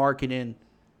about the Markkanen,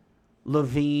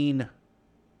 Levine,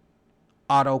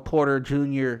 Otto Porter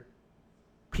Jr.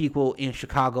 people in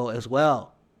Chicago as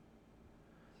well.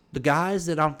 The guys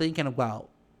that I'm thinking about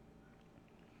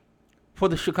for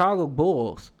the Chicago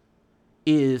Bulls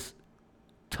is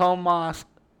Tomas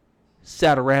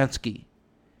Satoransky.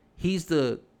 He's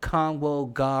the combo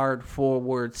guard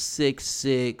forward,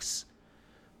 6'6",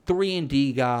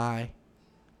 3-and-D guy.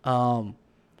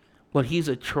 But he's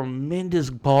a tremendous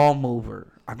ball mover.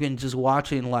 I've been just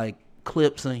watching like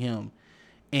clips of him,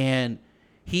 and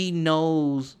he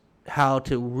knows how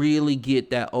to really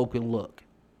get that open look.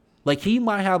 Like, he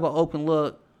might have an open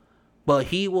look, but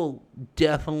he will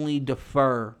definitely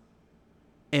defer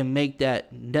and make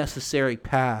that necessary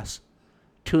pass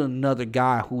to another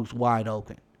guy who's wide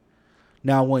open.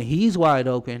 Now, when he's wide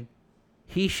open,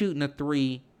 he's shooting a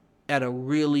three at a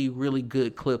really, really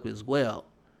good clip as well.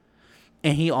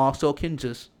 And he also can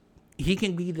he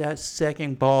can be that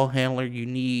second ball handler you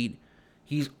need.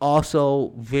 He's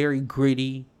also very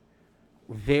gritty,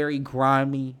 very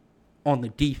grimy on the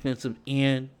defensive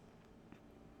end.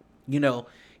 You know,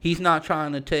 he's not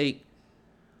trying to take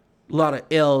a lot of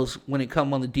L's when it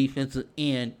comes on the defensive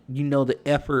end. You know, the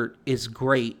effort is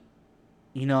great.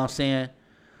 You know what I'm saying?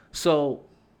 So,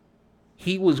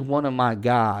 he was one of my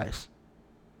guys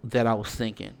that I was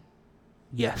thinking,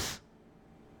 yes,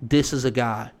 this is a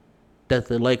guy that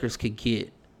the Lakers could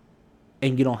get,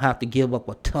 and you don't have to give up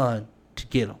a ton to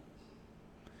get him.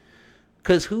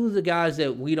 Because who's the guys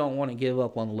that we don't want to give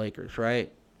up on the Lakers,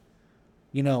 right?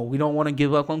 You know, we don't want to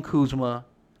give up on Kuzma,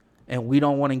 and we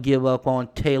don't want to give up on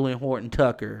Taylor Horton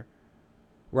Tucker,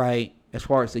 right, as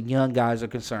far as the young guys are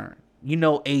concerned. You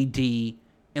know AD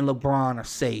and LeBron are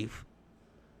safe.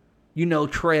 You know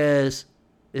Trez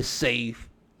is safe.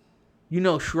 You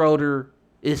know Schroeder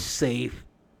is safe.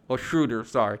 Or Schroeder,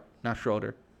 sorry, not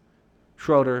Schroeder.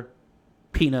 Schroeder,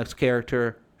 Peanuts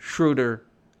character, Schroeder,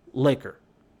 Laker,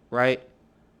 right?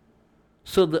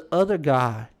 So the other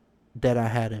guy that I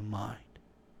had in mind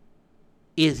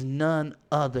is none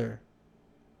other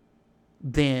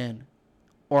than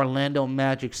Orlando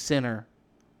Magic center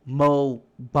Mo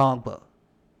Bamba.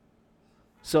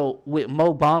 So with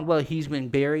Mo Bamba, he's been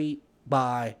buried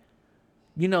by,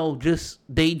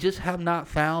 they just have not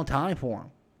found time for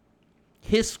him.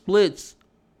 His splits,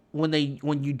 when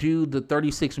you do the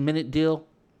 36-minute deal,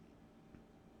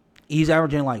 he's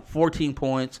averaging like 14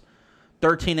 points,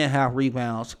 13 and a half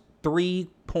rebounds,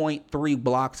 3.3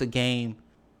 blocks a game.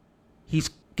 He's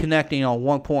connecting on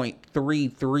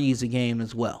 1.3 threes a game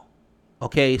as well.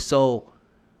 Okay, so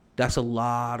that's a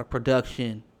lot of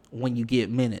production when you get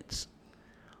minutes.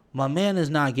 My man is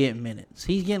not getting minutes.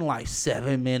 He's getting like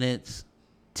 7 minutes,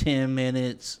 10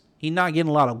 minutes. He's not getting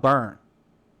a lot of burn.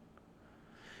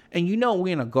 And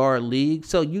we're in a guard league,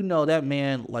 so that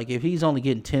man, like if he's only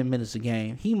getting 10 minutes a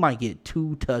game, he might get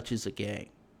 2 touches a game,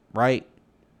 right?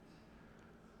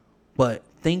 But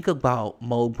think about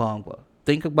Mo Bamba.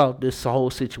 Think about this whole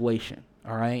situation,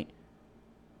 all right?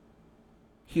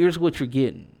 Here's what you're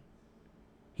getting.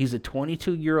 He's a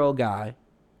 22-year-old guy.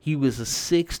 He was a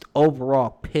 6th overall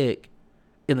pick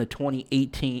in the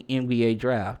 2018 NBA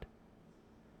draft.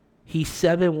 He's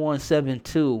 7'1",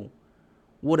 7'2",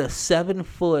 with a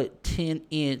 7-foot,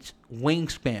 10-inch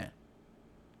wingspan.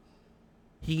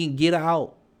 He can get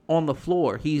out on the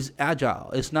floor. He's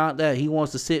agile. It's not that he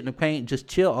wants to sit in the paint and just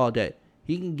chill all day.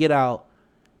 He can get out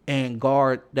and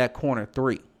guard that corner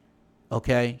 3.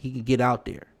 Okay? He can get out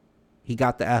there. He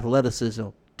got the athleticism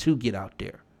to get out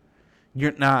there.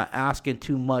 You're not asking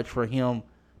too much for him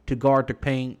to guard the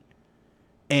paint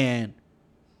and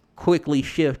quickly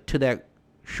shift to that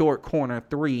short corner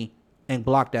 3 and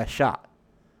block that shot.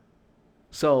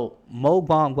 So Mo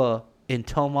Bamba and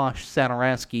Tomas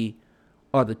Satoransky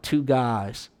are the 2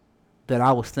 guys that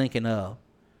I was thinking of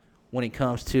when it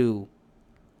comes to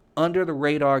under the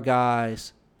radar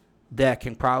guys that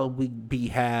can probably be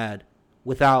had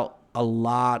without a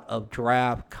lot of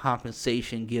draft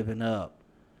compensation given up.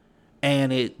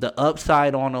 And the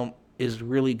upside on them is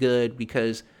really good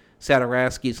because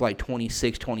Satoransky is like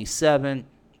 26, 27.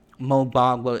 Mo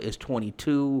Bamba is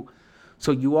 22.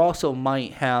 So you also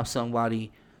might have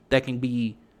somebody that can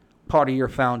be part of your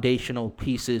foundational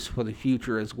pieces for the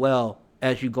future as well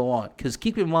as you go on. Because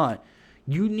keep in mind,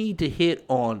 you need to hit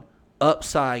on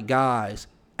upside guys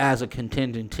as a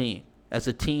contending team, as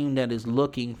a team that is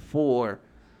looking for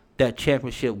that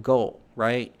championship goal,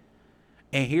 right?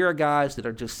 And here are guys that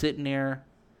are just sitting there,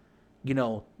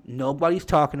 nobody's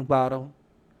talking about them.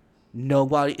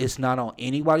 It's not on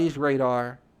anybody's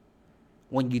radar.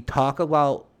 When you talk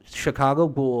about Chicago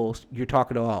Bulls, you're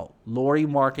talking about Lauri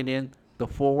Markkanen, the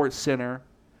forward center.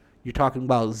 You're talking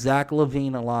about Zach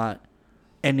LaVine a lot.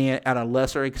 And then at a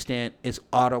lesser extent, it's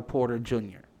Otto Porter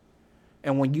Jr.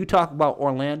 And when you talk about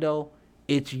Orlando,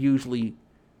 it's usually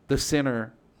the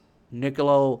center,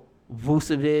 Nikola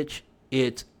Vucevic.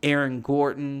 It's Aaron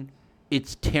Gordon.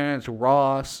 It's Terrence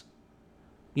Ross.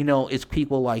 It's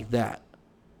people like that.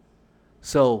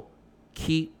 So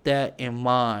keep that in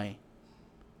mind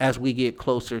as we get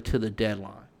closer to the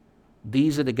deadline.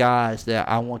 These are the guys that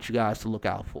I want you guys to look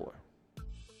out for.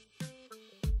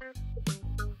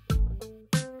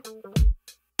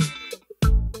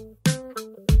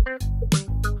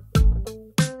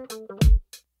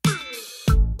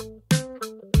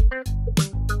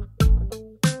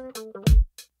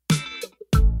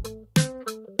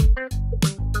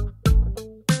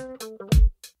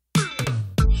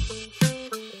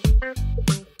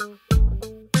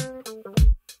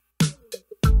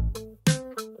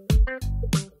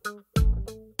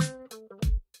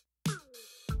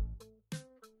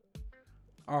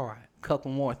 All right, a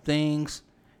couple more things,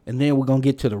 and then we're going to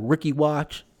get to the rookie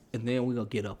watch, and then we're going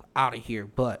to get up out of here.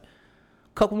 But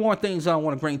a couple more things I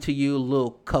want to bring to you, a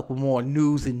little couple more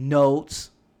news and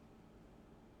notes.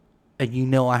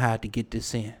 And I had to get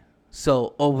this in.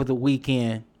 So over the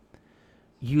weekend,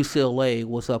 UCLA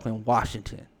was up in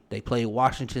Washington. They played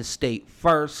Washington State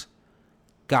first,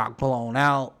 got blown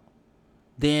out.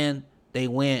 Then they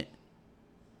went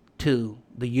to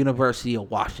the University of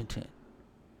Washington.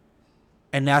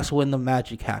 And that's when the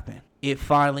magic happened. It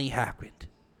finally happened.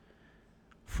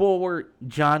 Forward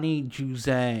Johnny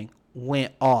Juzang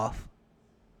went off.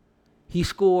 He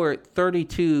scored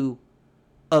 32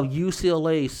 of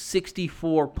UCLA's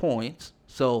 64 points,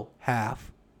 so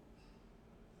half.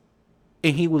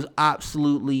 And he was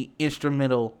absolutely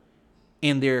instrumental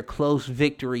in their close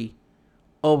victory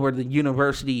over the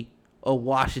University of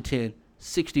Washington,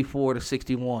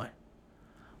 64-61.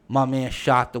 My man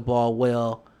shot the ball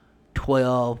well,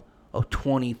 12 of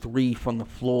 23 from the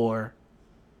floor.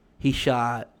 He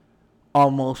shot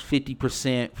almost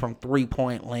 50% from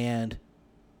three-point land.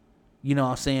 You know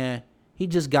what I'm saying? He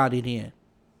just got it in.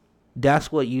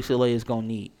 That's what UCLA is going to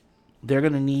need. They're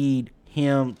going to need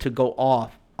him to go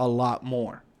off a lot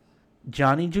more.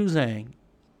 Johnny Juzang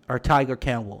or Tiger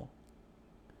Campbell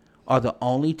are the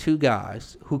only two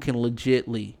guys who can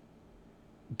legitly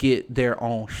get their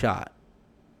own shot.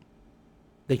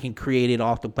 They can create it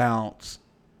off the bounce,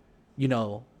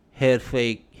 head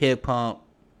fake, head pump,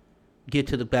 get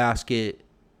to the basket.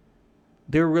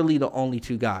 They're really the only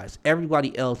two guys.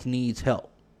 Everybody else needs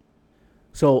help.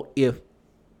 So if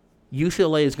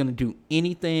UCLA is going to do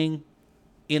anything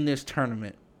in this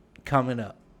tournament coming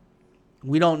up,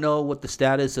 we don't know what the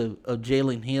status of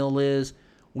Jalen Hill is.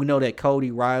 We know that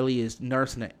Cody Riley is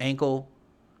nursing an ankle.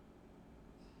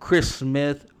 Chris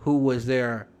Smith, who was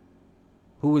their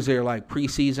like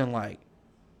preseason like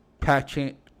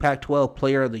Pac-12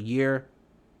 Player of the Year,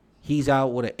 he's out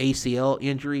with an ACL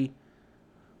injury.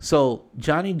 So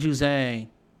Johnny Juzang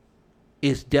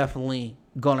is definitely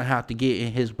gonna have to get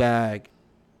in his bag,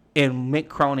 and Mick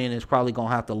Cronin is probably gonna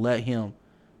have to let him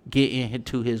get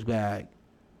into his bag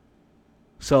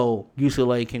so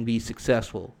UCLA can be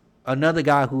successful. Another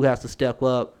guy who has to step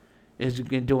up, has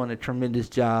been doing a tremendous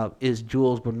job, is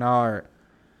Jules Bernard.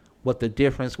 What the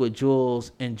difference with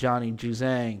Jules and Johnny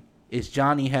Juzang is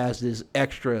Johnny has this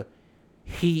extra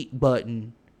heat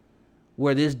button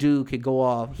where this dude could go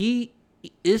off.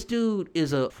 This dude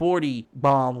is a 40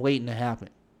 bomb waiting to happen.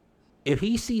 If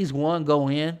he sees one go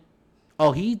in,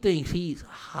 he thinks he's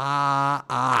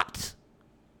hot.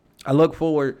 I look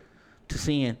forward to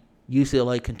seeing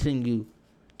UCLA continue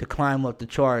to climb up the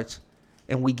charts,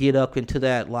 and we get up into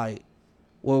that like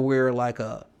where we're like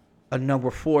a number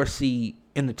 4 seed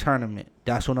in the tournament.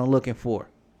 That's what I'm looking for.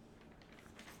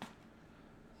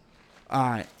 All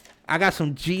right. I got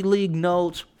some G League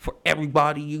notes for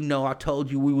everybody. I told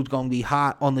you we was going to be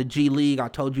hot on the G League. I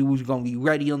told you we was going to be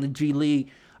ready on the G League.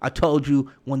 I told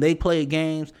you when they play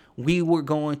games, we were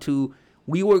going to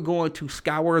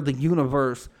scour the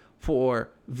universe for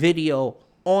video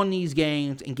on these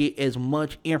games and get as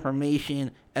much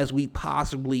information as we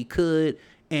possibly could.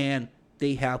 And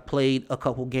they have played a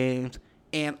couple games,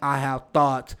 and I have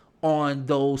thoughts on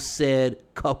those said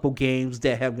couple games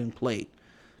that have been played.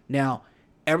 Now,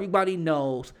 everybody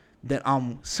knows that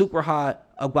I'm super hot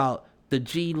about the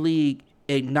G League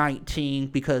Ignite team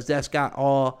because that's got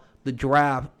all the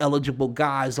draft eligible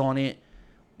guys on it.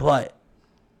 But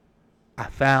I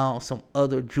found some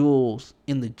other jewels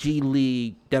in the G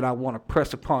League that I want to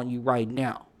press upon you right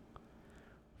now.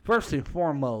 First and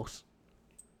foremost,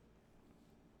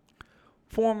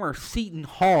 former Seton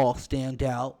Hall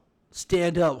standout,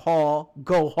 stand up Hall,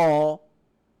 go Hall.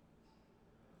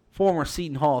 Former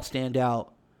Seton Hall standout,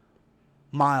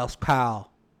 Myles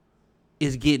Powell,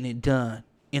 is getting it done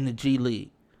in the G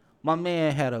League. My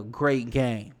man had a great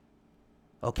game.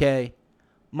 Okay?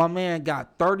 My man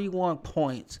got 31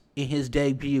 points in his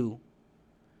debut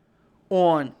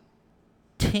on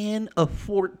 10 of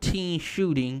 14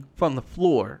 shooting from the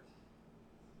floor.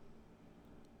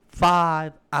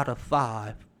 5 out of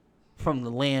 5 from the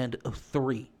land of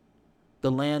 3.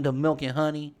 The land of milk and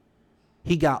honey.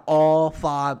 He got all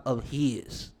 5 of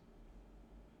his.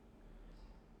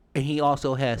 And he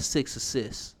also has 6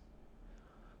 assists.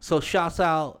 So shouts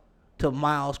out to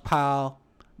Myles Powell.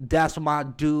 That's my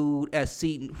dude at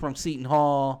from Seton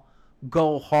Hall.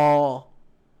 Go Hall.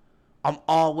 I'm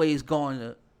always going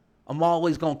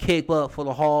to cape up for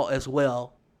the Hall as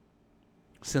well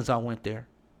since I went there.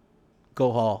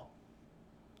 Go Hall.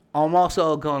 I'm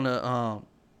also going to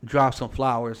drop some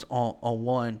flowers on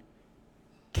one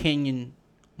Kenyon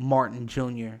Martin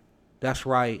Jr. That's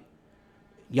right.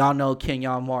 Y'all know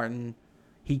Kenyon Martin.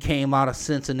 He came out of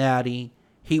Cincinnati.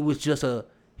 He was just a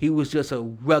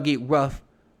rugged, rough,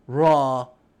 raw,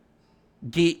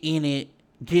 get in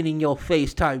your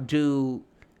face type dude.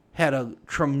 Had a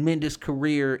tremendous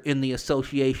career in the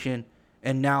association,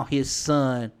 and now his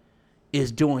son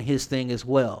is doing his thing as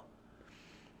well.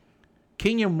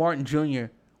 Kenyon Martin Jr.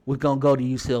 was going to go to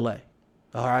UCLA.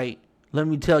 All right? Let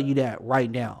me tell you that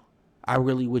right now. I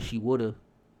really wish he would have.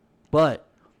 But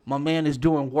my man is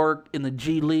doing work in the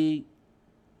G League.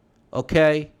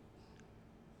 Okay?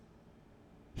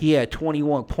 He had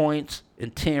 21 points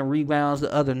and 10 rebounds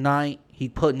the other night. He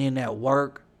putting in that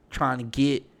work, trying to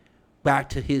get back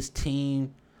to his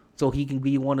team so he can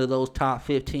be one of those top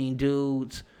 15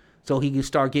 dudes so he can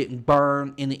start getting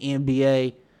burned in the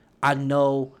NBA. I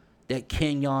know that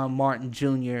Kenyon Martin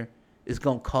Jr. is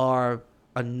going to carve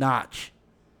a notch.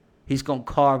 He's going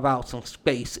to carve out some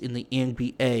space in the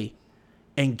NBA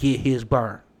and get his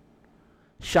burn.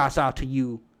 Shouts out to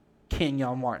you,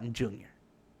 Kenyon Martin Jr.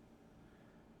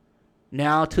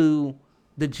 Now to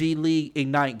the G League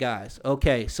Ignite guys.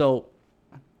 Okay, so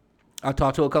I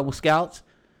talked to a couple scouts.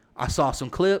 I saw some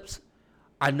clips.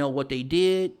 I know what they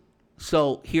did.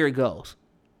 So here it goes.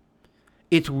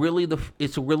 It's really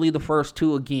the first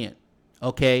two again.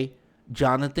 Okay,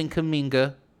 Jonathan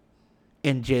Kuminga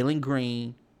and Jalen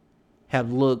Green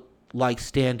have looked like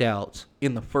standouts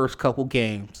in the first couple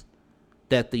games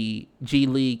that the G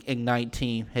League Ignite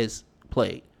team has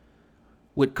played.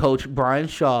 With Coach Brian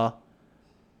Shaw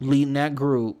leading that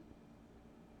group,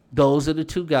 those are the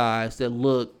two guys that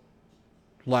look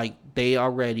like they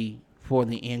are ready for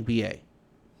the NBA.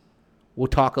 We'll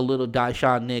talk a little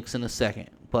Daisha Nix in a second,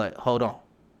 but hold on.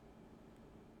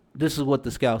 This is what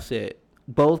the scout said.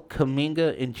 Both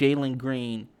Kuminga and Jalen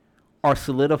Green are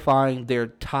solidifying their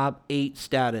top 8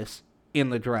 status in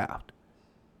the draft.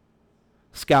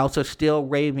 Scouts are still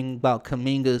raving about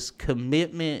Kuminga's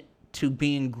commitment to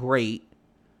being great,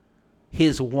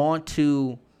 his want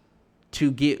to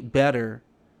get better.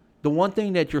 The one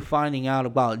thing that you're finding out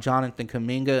about Jonathan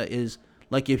Kuminga is,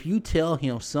 like, if you tell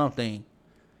him something,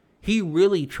 he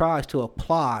really tries to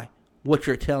apply what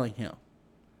you're telling him.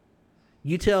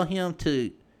 You tell him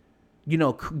to,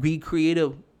 be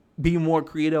creative, be more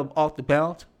creative off the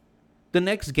bounce. The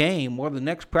next game or the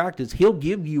next practice, he'll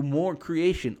give you more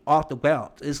creation off the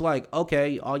bounce. It's like,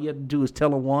 okay, all you have to do is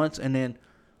tell him once and then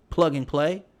plug and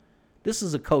play. This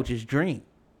is a coach's dream.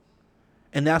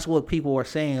 And that's what people are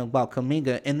saying about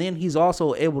Kuminga. And then he's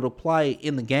also able to apply it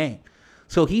in the game.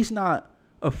 So he's not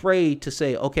afraid to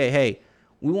say, okay, hey,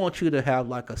 we want you to have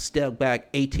like a step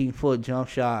back 18-foot jump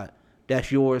shot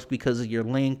that's yours because of your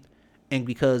length and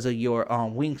because of your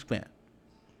wingspan.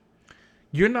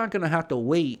 You're not going to have to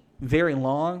wait very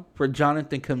long for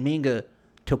Jonathan Kuminga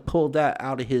to pull that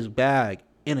out of his bag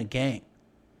in a game.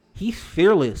 He's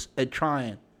fearless at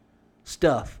trying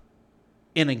stuff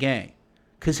in a game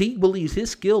because he believes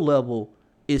his skill level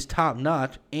is top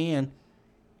notch, and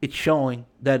it's showing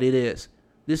that it is.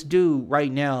 This dude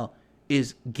right now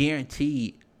is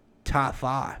guaranteed top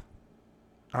 5.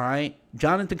 All right?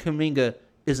 Jonathan Kuminga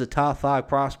is a top 5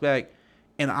 prospect,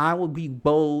 and I would be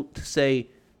bold to say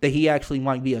that he actually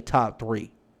might be a top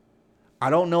 3. I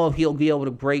don't know if he'll be able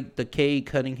to break the Cade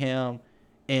Cunningham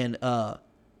and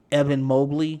Evan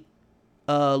Mobley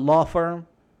law firm,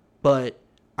 but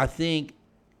I think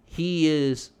he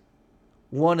is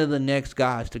one of the next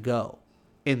guys to go.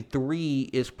 And 3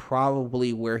 is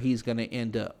probably where he's going to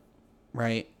end up,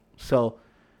 right? So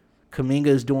Kuminga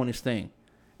is doing his thing.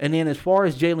 And then as far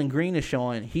as Jalen Green is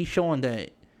showing, he's showing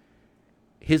that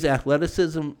his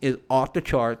athleticism is off the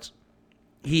charts.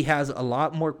 He has a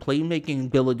lot more playmaking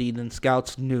ability than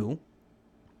scouts knew.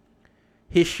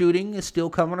 His shooting is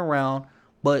still coming around,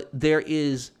 but there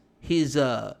is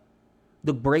the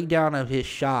breakdown of his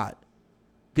shot.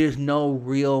 There's no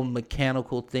real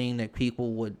mechanical thing that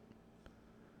people would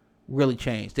really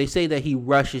change. They say that he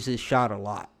rushes his shot a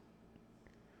lot.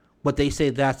 But they say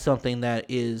that's something that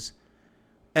is,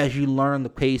 as you learn the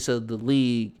pace of the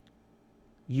league,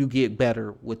 you get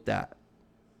better with that.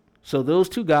 So those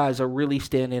two guys are really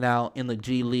standing out in the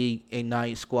G League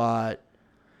Ignite squad.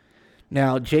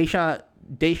 Now, Daisha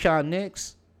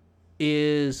Nix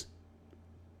is,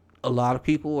 a lot of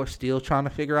people are still trying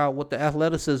to figure out what the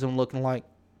athleticism looking like.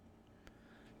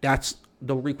 That's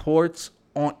the reports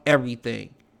on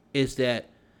everything, is that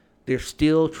they're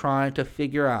still trying to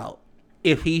figure out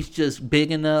if he's just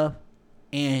big enough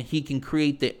and he can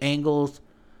create the angles,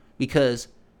 because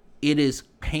it is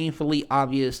painfully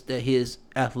obvious that his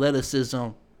athleticism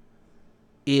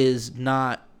is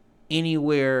not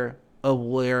anywhere of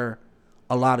where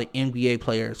a lot of NBA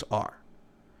players are.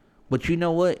 But you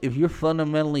know what? If you're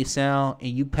fundamentally sound and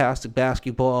you pass the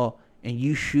basketball and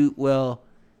you shoot well,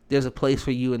 there's a place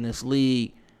for you in this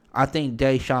league. I think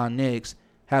Daisha Nix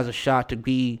has a shot to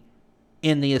be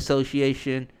in the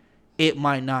association. It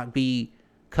might not be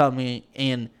coming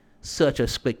in such a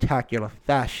spectacular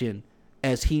fashion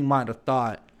as he might have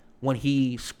thought when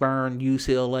he spurned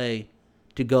UCLA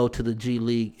to go to the G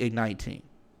League Ignite team.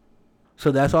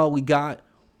 So that's all we got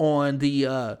on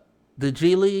the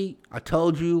G League. I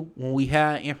told you when we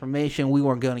had information, we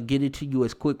were going to get it to you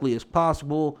as quickly as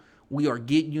possible. We are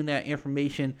getting you that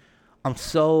information. I'm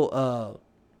so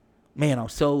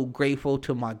grateful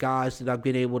to my guys that I've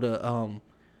been able to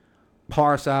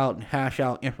parse out and hash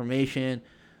out information.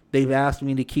 They've asked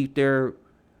me to keep their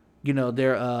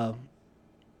their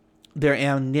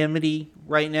anonymity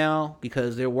right now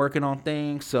because they're working on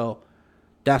things. So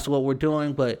that's what we're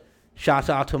doing. But shouts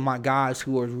out to my guys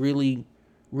who are really,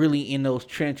 really in those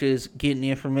trenches getting the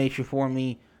information for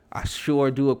me. I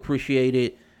sure do appreciate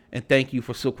it. And thank you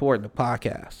for supporting the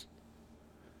podcast.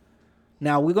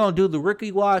 Now we're going to do the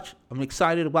Rookie Watch. I'm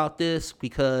excited about this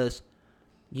because,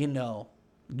 you know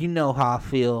how I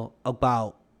feel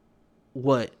about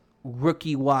what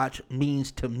Rookie Watch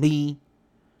means to me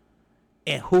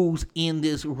and who's in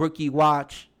this Rookie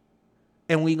Watch.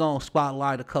 And we're going to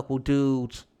spotlight a couple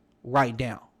dudes right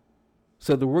now.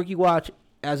 So the Rookie Watch,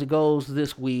 as it goes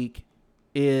this week,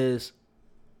 is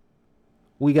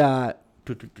we got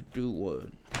 1,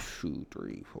 2,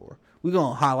 3, 4. We're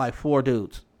going to highlight 4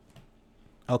 dudes.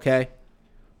 Okay?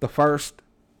 The first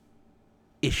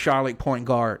is Charlotte point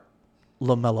guard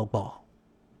LaMelo Ball.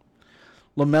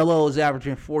 LaMelo is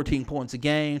averaging 14 points a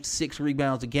game, 6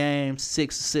 rebounds a game,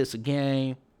 6 assists a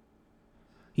game.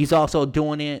 He's also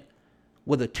doing it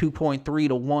with a 2.3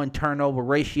 to 1 turnover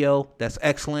ratio. That's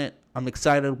excellent. I'm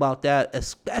excited about that.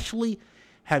 Especially,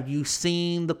 have you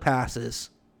seen the passes?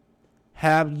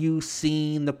 Have you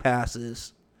seen the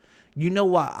passes? You know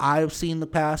why I've seen the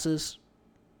passes?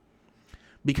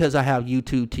 Because I have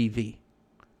YouTube TV.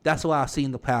 That's why I've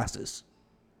seen the passes.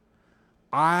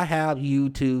 I have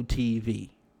YouTube TV.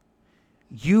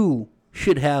 You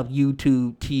should have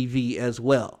YouTube TV as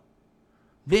well.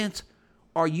 Vince,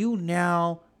 are you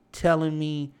now telling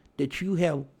me that you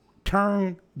have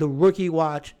turned the Rookie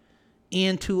Watch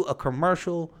into a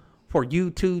commercial for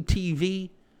YouTube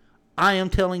TV? I am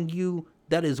telling you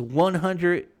that is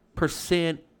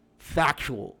 100%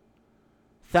 factual.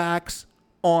 Facts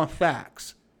on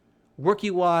facts.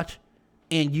 Rookie Watch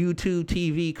and YouTube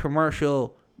TV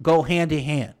commercial go hand in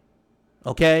hand.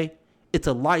 Okay? It's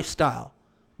a lifestyle.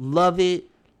 Love it,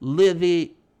 live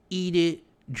it, eat it,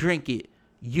 drink it.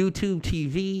 YouTube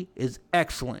TV is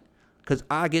excellent because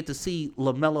I get to see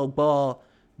LaMelo Ball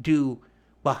do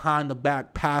behind the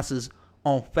back passes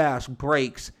on fast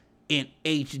breaks in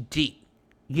HD.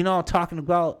 You know what I'm talking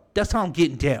about? That's how I'm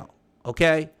getting down.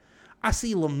 Okay? I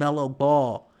see LaMelo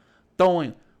Ball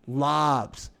throwing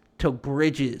lobs to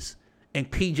Bridges and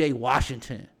PJ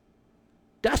Washington.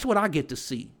 That's what I get to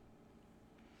see.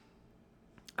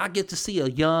 I get to see a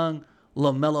young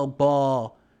LaMelo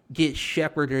Ball get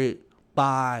shepherded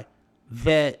by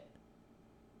vet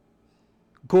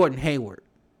Gordon Hayward.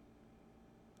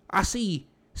 I see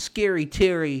Scary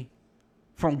Terry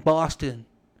from Boston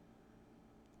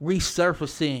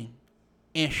resurfacing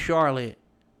in Charlotte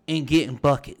and getting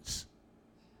buckets.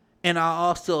 And I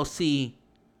also see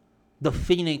the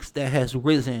Phoenix that has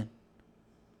risen,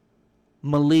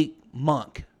 Malik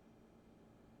Monk,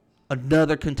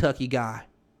 another Kentucky guy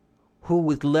who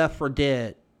was left for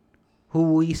dead,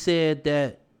 who we said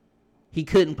that he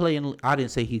couldn't play in. I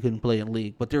didn't say he couldn't play in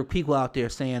league, but there are people out there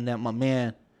saying that my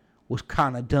man was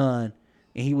kind of done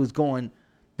and he was going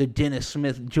the Dennis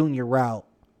Smith Jr. route.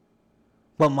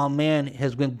 But my man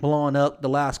has been blowing up the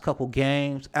last couple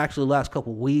games, actually the last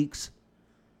couple weeks,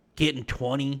 getting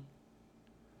 20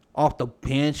 off the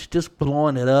bench, just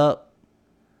blowing it up.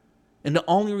 And the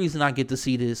only reason I get to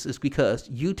see this is because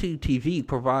YouTube TV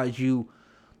provides you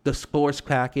the sports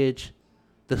package,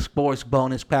 the sports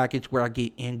bonus package where I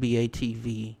get NBA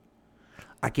TV,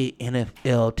 I get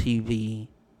NFL TV,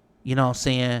 you know what I'm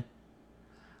saying?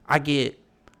 I get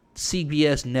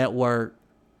CBS Network,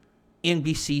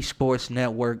 NBC Sports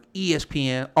Network,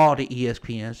 ESPN, all the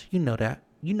ESPNs. You know that.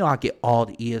 You know I get all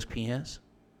the ESPNs.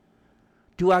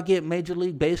 Do I get Major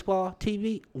League Baseball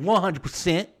TV?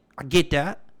 100%. I get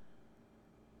that.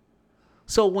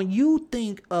 So when you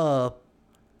think of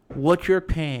what you're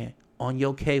paying on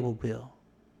your cable bill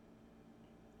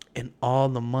and all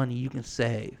the money you can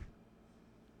save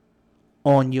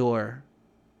on your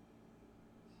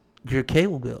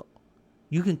cable bill,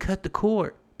 you can cut the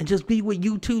cord and just be with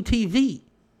YouTube TV.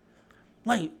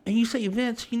 Like, and you say,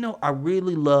 Vince, I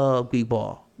really love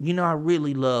B-ball. I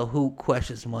really love Hoop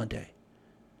Questions Monday.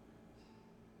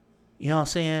 You know what I'm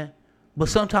saying? But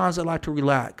sometimes I like to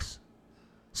relax.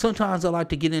 Sometimes I like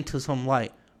to get into some,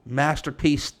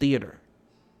 Masterpiece Theater.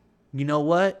 You know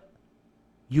what?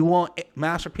 You want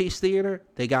Masterpiece Theater?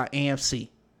 They got AMC.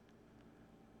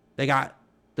 They got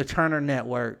the Turner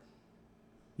Network.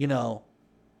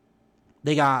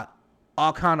 They got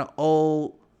all kind of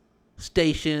old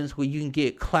stations where you can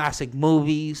get classic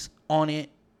movies on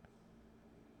it.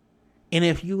 And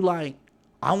if you I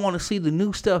want to see the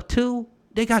new stuff too,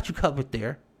 they got you covered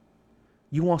there.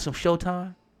 You want some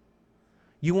Showtime?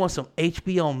 You want some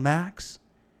HBO Max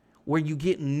where you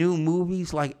get new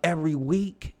movies every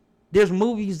week? There's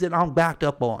movies that I'm backed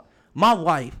up on. My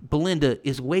wife, Belinda,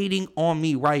 is waiting on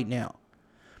me right now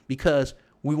because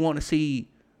we want to see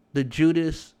the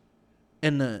Judas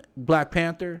and the Black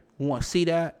Panther. We want to see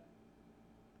that.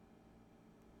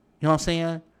 You know what I'm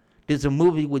saying? There's a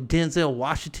movie with Denzel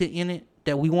Washington in it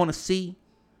that we want to see.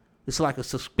 It's like a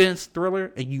suspense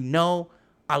thriller, and you know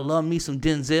I love me some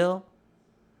Denzel.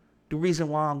 The reason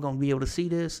why I'm going to be able to see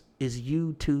this is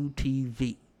YouTube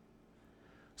TV.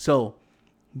 So,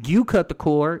 you cut the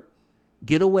cord,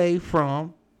 get away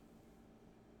from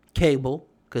cable,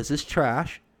 because it's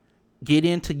trash. Get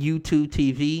into YouTube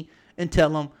TV and tell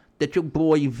them that your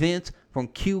boy Vince from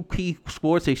QP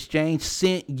Sports Exchange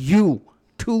sent you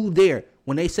to there.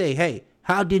 When they say, hey,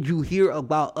 how did you hear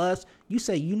about us? You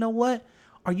say, you know what?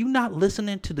 Are you not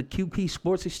listening to the QP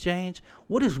Sports Exchange?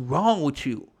 What is wrong with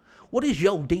you? What is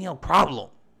your damn problem?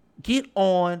 Get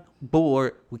on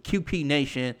board with QP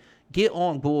Nation. Get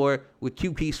on board with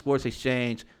QP Sports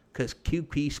Exchange because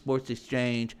QP Sports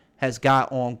Exchange has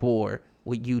got on board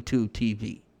with YouTube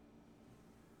TV.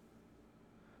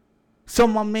 So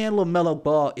my man LaMelo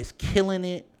Ball is killing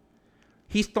it.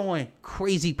 He's throwing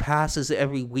crazy passes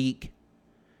every week.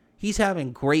 He's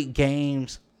having great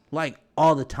games like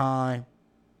all the time.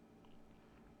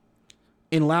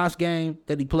 In last game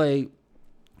that he played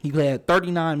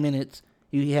 39 minutes.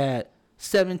 He had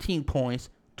 17 points,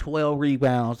 12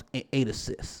 rebounds, and 8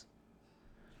 assists.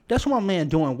 That's my man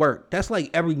doing work. That's like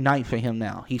every night for him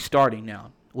now. He's starting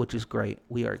now, which is great.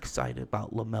 We are excited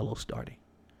about LaMelo starting.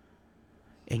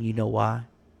 And you know why?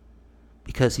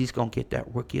 Because he's going to get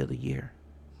that Rookie of the Year.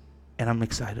 And I'm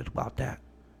excited about that.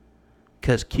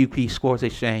 Because QP Sports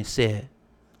Exchange said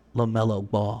LaMelo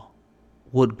Ball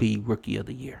would be Rookie of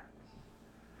the Year.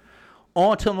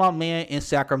 On to my man in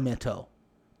Sacramento,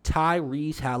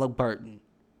 Tyrese Halliburton.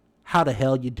 How the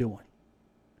hell you doing?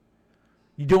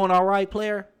 You doing all right,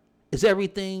 player? Is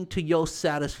everything to your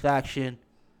satisfaction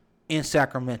in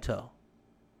Sacramento?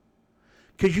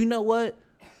 Because you know what?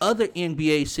 Other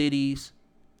NBA cities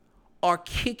are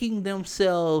kicking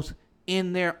themselves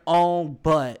in their own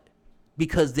butt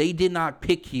because they did not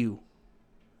pick you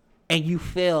and you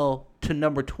fell to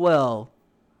number 12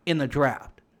 in the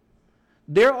draft.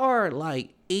 There are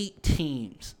like 8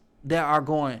 teams that are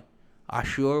going, I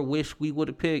sure wish we would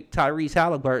have picked Tyrese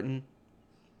Halliburton.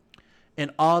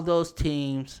 And all those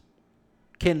teams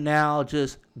can now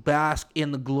just bask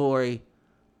in the glory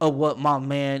of what my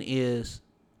man is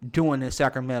doing in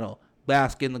Sacramento.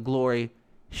 Bask in the glory.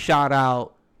 Shout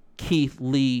out Keith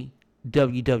Lee,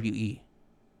 WWE.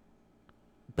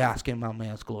 Bask in my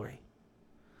man's glory.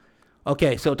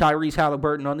 Okay, so Tyrese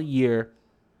Halliburton on the year.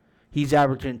 He's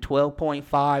averaging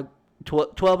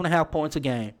 12.5 points a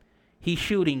game. He's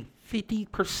shooting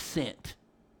 50%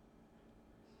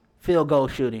 field goal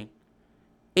shooting.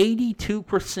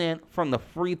 82% from the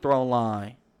free throw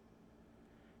line.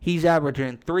 He's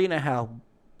averaging 3.5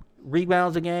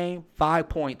 rebounds a game,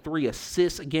 5.3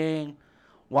 assists a game,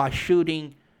 while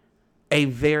shooting a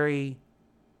very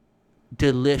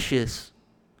delicious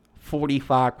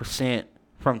 45%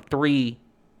 from 3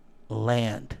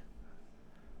 land.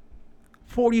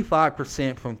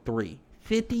 45% from 3.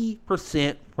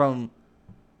 50% from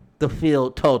the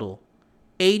field total.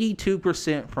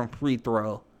 82% from free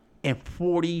throw. And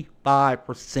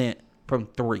 45% from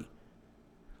 3.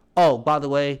 Oh, by the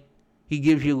way, he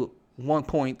gives you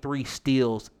 1.3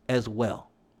 steals as well.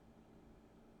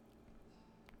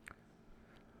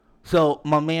 So,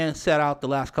 my man sat out the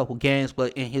last couple games,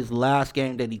 but in his last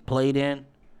game that he played in,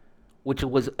 which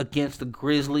was against the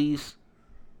Grizzlies.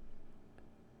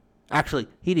 Actually,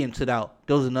 he didn't sit out.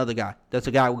 There was another guy. That's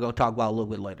a guy we're going to talk about a little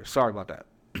bit later. Sorry about that.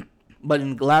 But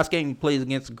in the last game he played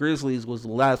against the Grizzlies was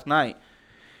last night.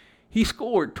 He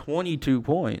scored 22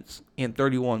 points in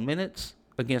 31 minutes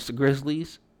against the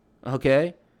Grizzlies.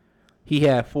 Okay? He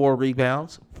had 4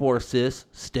 rebounds, 4 assists,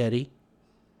 steady.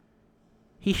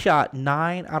 He shot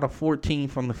 9 out of 14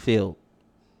 from the field.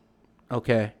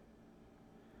 Okay?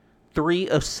 3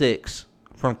 of 6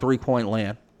 from three-point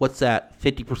land. What's that?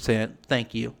 50%.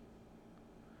 Thank you.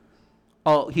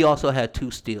 Oh, he also had 2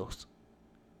 steals.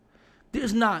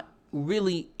 There's not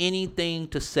really anything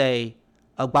to say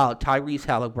about Tyrese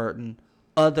Halliburton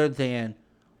other than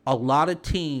a lot of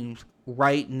teams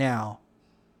right now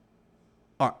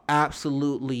are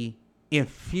absolutely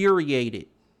infuriated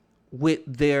with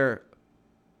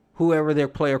whoever their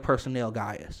player personnel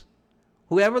guy is.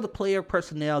 Whoever the player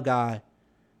personnel guy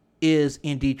is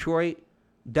in Detroit,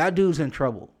 that dude's in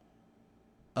trouble.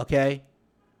 Okay?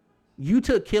 You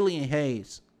took Killian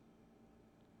Hayes.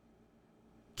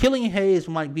 Killian Hayes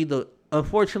might be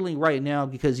unfortunately right now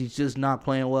because he's just not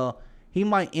playing well, he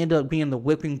might end up being the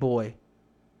whipping boy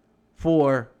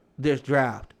for this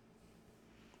draft.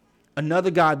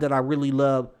 Another guy that I really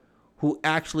love, who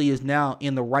actually is now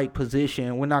in the right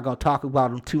position. We're not going to talk about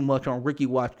him too much on Rookie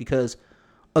Watch because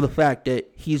of the fact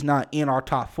that he's not in our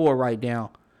top 4 right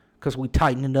now, because we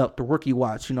tightening up the Rookie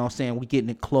Watch. You know what I'm saying? We're getting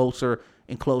it closer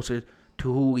and closer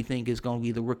to who we think is going to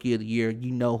be the Rookie of the Year.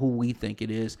 You know who we think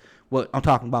it is. What I'm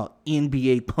talking about,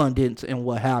 NBA pundits and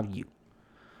what have you.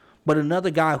 But another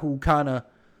guy who kind of,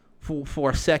 for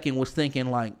a second, was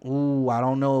thinking like, ooh, I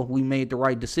don't know if we made the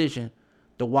right decision,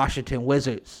 the Washington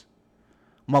Wizards.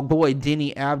 My boy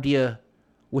Denny Avdia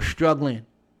was struggling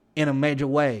in a major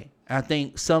way. I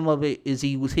think some of it is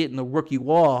he was hitting the rookie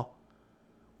wall,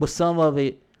 but some of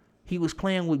it, he was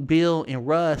playing with Bill and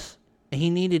Russ, and he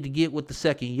needed to get with the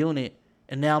second unit,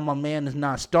 and now my man is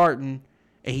not starting,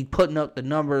 and he putting up the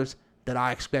numbers that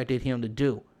I expected him to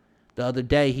do. The other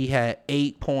day, he had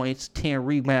 8 points, 10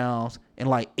 rebounds, in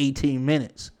like 18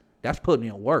 minutes. That's putting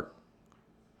in work.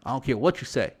 I don't care what you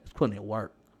say. It's putting in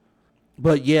work.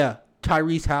 But yeah,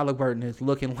 Tyrese Halliburton is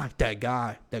looking like that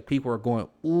guy that people are going,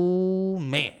 ooh,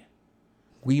 man,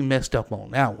 we messed up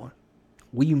on that one.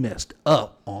 We messed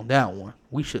up on that one.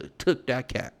 We should have took that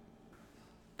cat.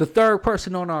 The third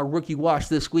person on our rookie watch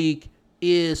this week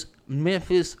is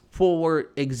Memphis forward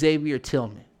Xavier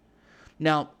Tillman.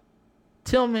 Now,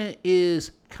 Tillman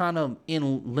is kind of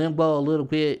in limbo a little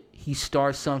bit. He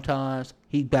starts sometimes.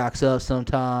 He backs up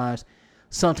sometimes.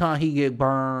 Sometimes he get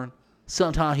burned.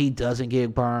 Sometimes he doesn't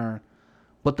get burned.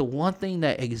 But the one thing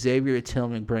that Xavier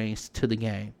Tillman brings to the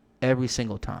game every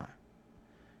single time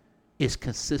is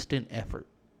consistent effort.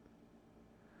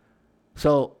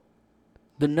 So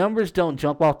the numbers don't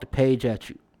jump off the page at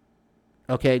you,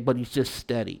 okay? But he's just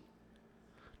steady.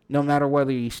 No matter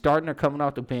whether he's starting or coming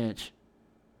off the bench,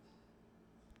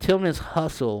 Tillman's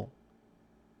hustle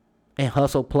and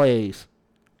hustle plays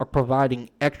are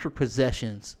providing extra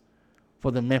possessions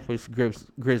for the Memphis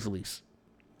Grizzlies.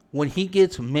 When he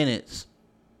gets minutes,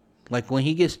 like when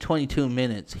he gets 22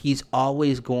 minutes, he's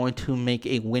always going to make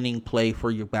a winning play for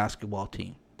your basketball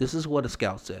team. This is what a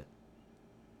scout said.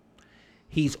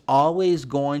 He's always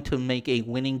going to make a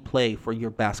winning play for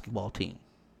your basketball team.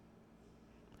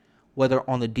 Whether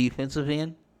on the defensive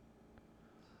end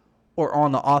or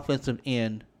on the offensive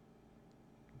end,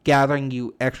 gathering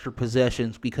you extra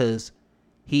possessions because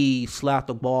he slapped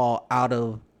the ball out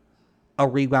of a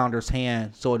rebounder's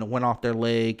hand so it went off their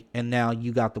leg and now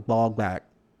you got the ball back.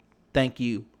 Thank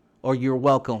you, or you're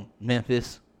welcome,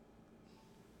 Memphis.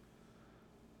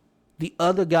 The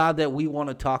other guy that we want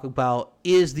to talk about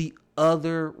is the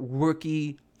other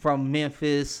rookie from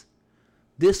Memphis.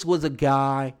 This was a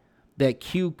guy that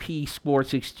QP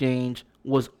Sports Exchange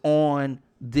was on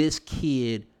this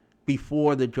kid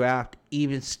before the draft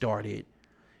even started.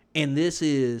 And this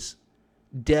is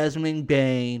Desmond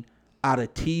Bane out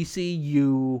of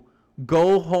TCU,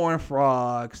 Go Horned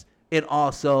Frogs, and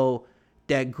also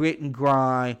that grit and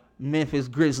grind, Memphis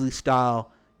Grizzlies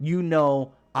style. You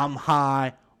know I'm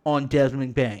high on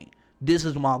Desmond Bane. This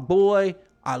is my boy.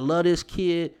 I love this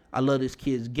kid. I love this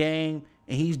kid's game.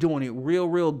 And he's doing it real,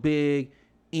 real big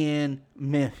in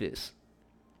Memphis.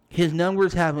 His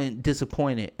numbers haven't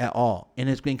disappointed at all. And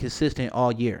it's been consistent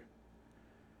all year.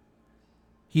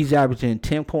 He's averaging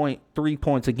 10.3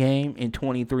 points a game in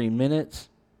 23 minutes.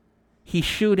 He's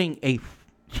shooting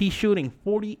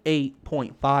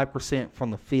 48.5%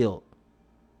 from the field.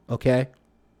 Okay?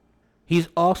 He's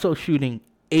also shooting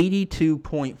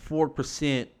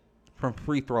 82.4% from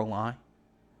free throw line.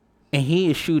 And he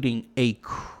is shooting a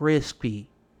crispy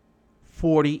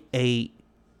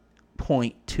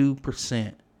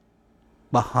 48.2%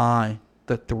 behind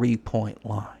the 3-point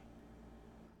line.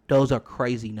 Those are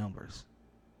crazy numbers.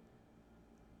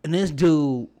 And this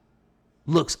dude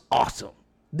looks awesome.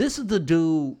 This is the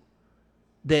dude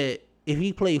that if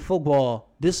he played football,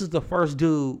 this is the first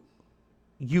dude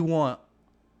you want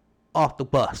off the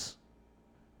bus.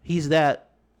 He's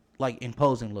that, like,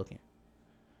 imposing looking.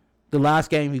 The last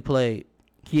game he played,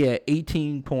 he had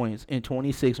 18 points in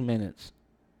 26 minutes.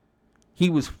 He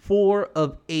was 4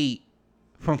 of 8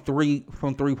 from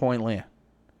three-point land.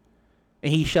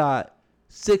 And he shot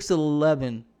 6 of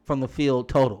 11 from the field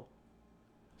total.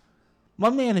 My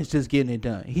man is just getting it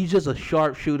done. He's just a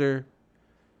sharpshooter.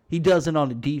 He does it on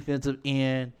the defensive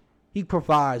end. He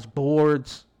provides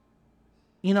boards.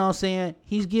 You know what I'm saying?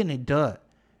 He's getting it done.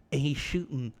 And he's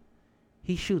shooting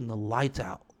the lights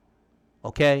out.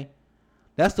 Okay?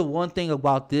 That's the one thing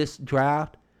about this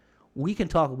draft. We can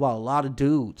talk about a lot of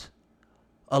dudes.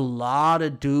 A lot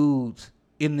of dudes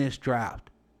in this draft.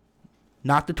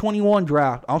 Not the 21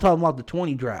 draft. I'm talking about the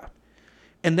 20 draft.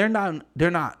 And they're not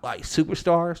like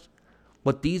superstars,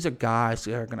 but these are guys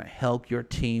that are going to help your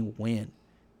team win.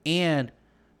 And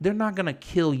they're not going to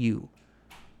kill you.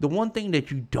 The one thing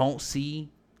that you don't see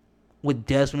with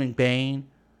Desmond Bane,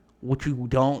 what you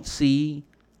don't see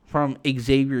from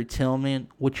Xavier Tillman,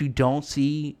 what you don't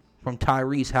see from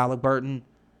Tyrese Halliburton,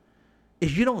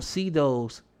 is you don't see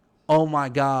those, oh my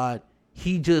God,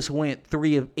 he just went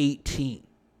 3 of 18.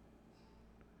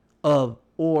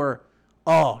 Or,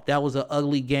 oh, that was an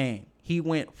ugly game. He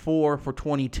went 4 for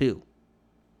 22.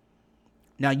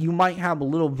 Now, you might have a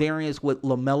little variance with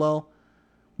LaMelo,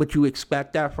 but you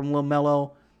expect that from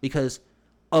LaMelo because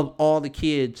of all the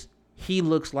kids, he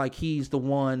looks like he's the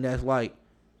one that's like,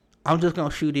 I'm just going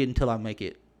to shoot it until I make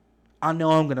it. I know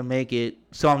I'm going to make it,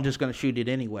 so I'm just going to shoot it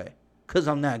anyway because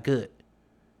I'm that good.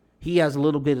 He has a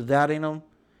little bit of that in him,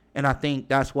 and I think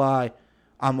that's why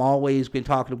I'm always been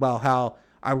talking about how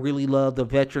I really love the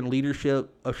veteran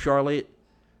leadership of Charlotte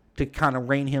to kind of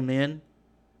rein him in.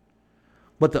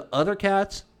 But the other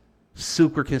cats,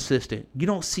 super consistent. You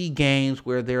don't see games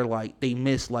where they're like, they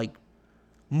miss like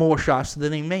more shots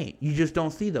than they made. You just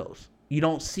don't see those. You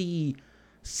don't see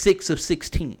 6 of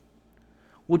 16.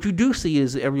 What you do see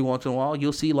is every once in a while,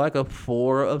 you'll see like a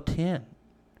 4 of 10.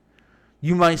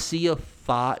 You might see a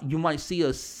 5, you might see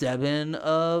a 7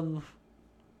 of,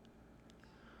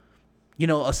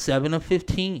 a 7 of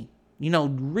 15.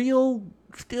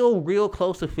 Still real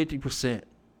close to 50%.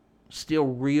 Still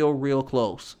real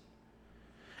close.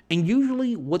 And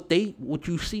usually what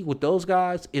you see with those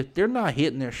guys, if they're not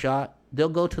hitting their shot, they'll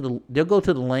go to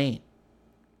the lane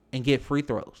and get free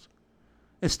throws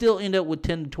and still end up with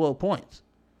 10 to 12 points.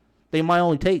 They might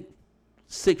only take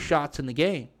 6 shots in the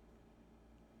game,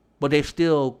 but they're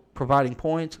still providing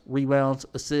points, rebounds,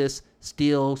 assists,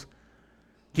 steals,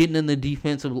 getting in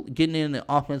the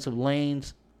offensive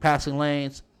lanes, passing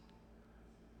lanes.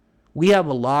 We have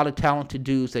a lot of talented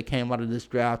dudes that came out of this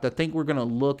draft. I think we're going to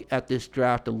look at this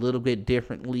draft a little bit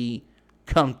differently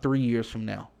come 3 years from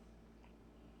now.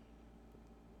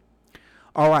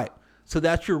 All right, so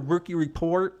that's your rookie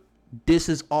report. This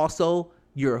is also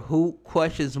your Hoop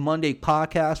Questions Monday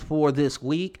podcast for this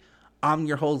week. I'm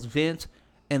your host, Vince,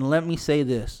 and let me say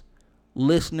this.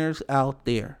 Listeners out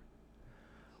there,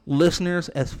 listeners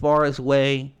as far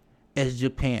away as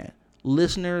Japan,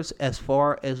 listeners as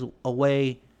far as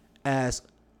away as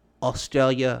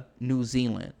Australia, New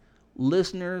Zealand,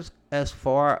 listeners as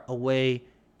far away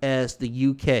as the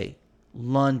UK,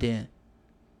 London,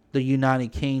 the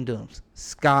United Kingdoms,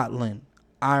 Scotland,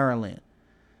 Ireland,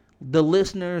 the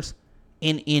listeners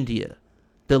in India,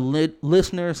 the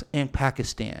listeners in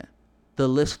Pakistan, the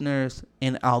listeners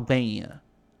in Albania,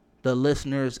 the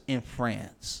listeners in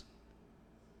France,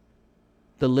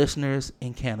 the listeners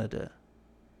in Canada,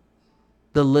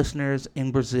 the listeners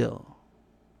in Brazil,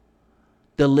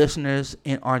 the listeners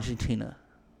in Argentina,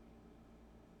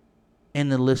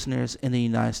 and the listeners in the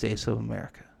United States of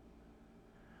America.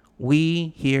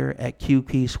 We here at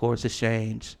QP Sports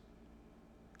Exchange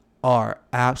are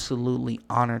absolutely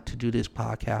honored to do this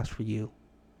podcast for you.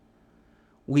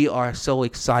 We are so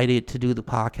excited to do the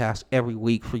podcast every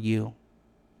week for you.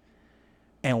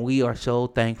 And we are so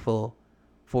thankful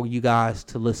for you guys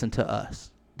to listen to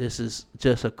us. This is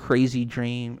just a crazy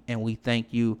dream, and we thank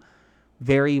you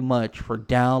very much for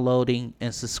downloading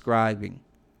and subscribing.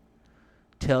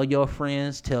 Tell your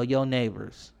friends, tell your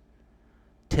neighbors.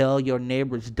 Tell your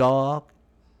neighbor's dog.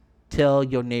 Tell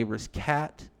your neighbor's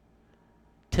cat.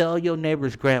 Tell your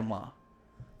neighbor's grandma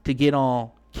to get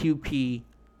on QP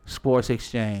Sports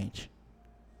Exchange.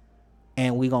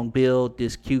 And we're going to build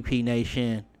this QP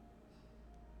Nation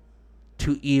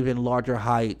to even larger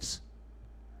heights.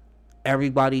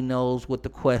 Everybody knows what the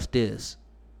quest is.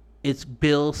 It's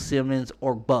Bill Simmons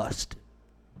or bust.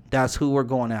 That's who we're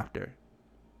going after.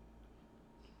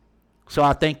 So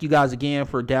I thank you guys again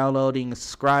for downloading and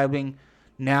subscribing.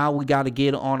 Now we got to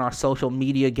get on our social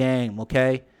media game,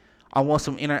 okay? I want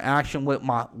some interaction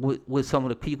with some of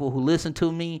the people who listen to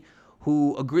me,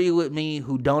 who agree with me,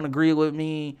 who don't agree with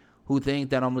me, who think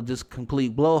that I'm just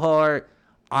complete blowhard.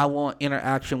 I want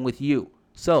interaction with you.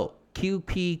 So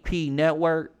QPP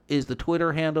Network is the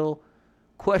Twitter handle.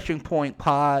 Question Point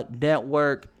Pod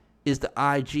Network is the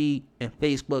IG and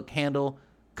Facebook handle.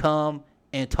 Come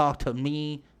and talk to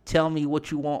me. Tell me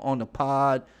what you want on the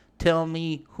pod. Tell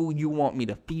me who you want me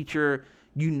to feature.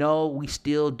 We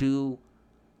still do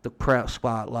the prep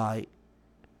spotlight.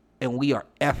 And we are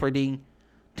efforting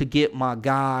to get my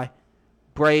guy,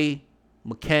 Bray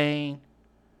McCain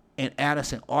and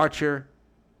Addison Archer,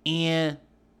 in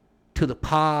to the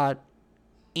pod,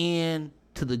 in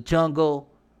to the jungle,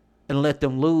 and let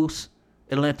them loose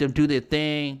and let them do their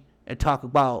thing and talk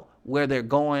about where they're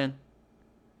going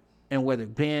and where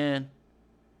they've been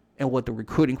and what the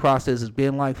recruiting process has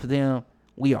been like for them.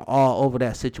 We are all over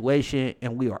that situation,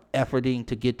 and we are efforting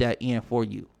to get that in for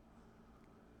you.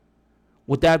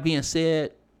 With that being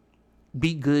said,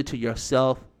 be good to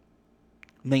yourself.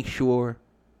 Make sure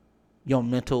your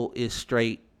mental is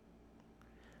straight.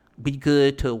 Be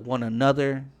good to one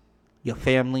another, your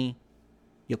family,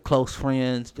 your close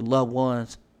friends, your loved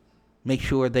ones. Make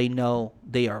sure they know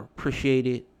they are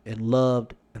appreciated and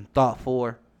loved and thought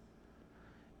for.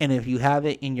 And if you have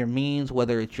it in your means,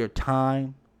 whether it's your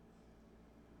time,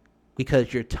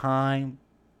 because your time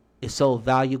is so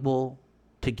valuable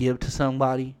to give to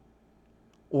somebody,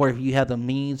 or if you have the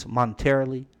means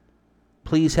monetarily,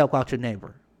 please help out your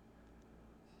neighbor.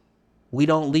 We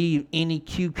don't leave any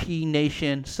QP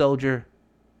Nation soldier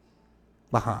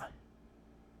behind.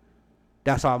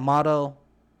 That's our motto.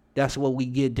 That's what we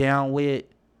get down with.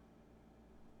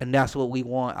 And that's what we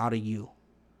want out of you.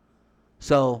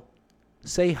 So,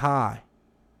 say hi.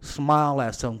 Smile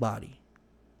at somebody.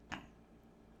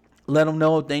 Let them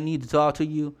know if they need to talk to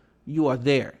you. You are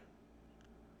there.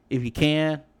 If you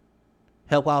can,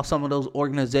 help out some of those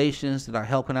organizations that are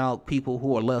helping out people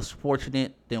who are less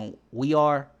fortunate than we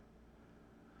are.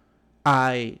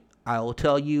 I will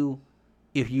tell you,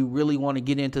 if you really want to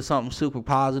get into something super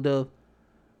positive,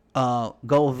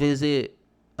 go visit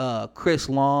Chris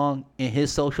Long and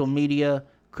his social media.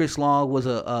 Chris Long was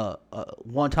a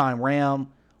one-time Ram,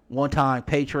 one-time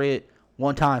Patriot,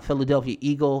 one-time Philadelphia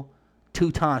Eagle,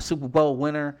 two-time Super Bowl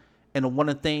winner. And one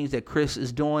of the things that Chris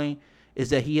is doing is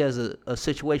that he has a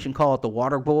situation called the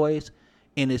Water Boys,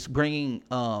 and it's bringing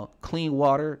clean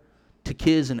water to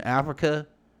kids in Africa.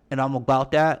 And I'm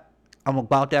about that. I'm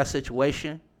about that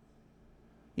situation.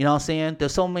 You know what I'm saying?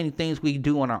 There's so many things we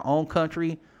do in our own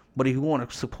country, but if you want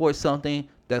to support something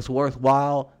that's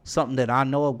worthwhile, something that I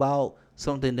know about,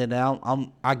 something that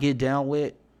I get down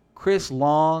with, Chris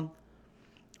Long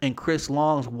and Chris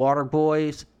Long's Water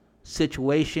Boys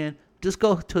situation, just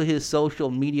go to his social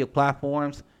media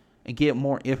platforms and get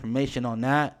more information on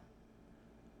that.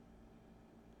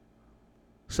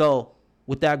 So,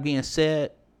 with that being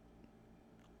said,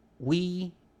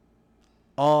 we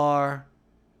are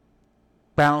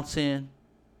bouncing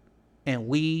and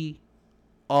we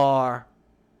are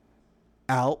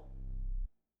out.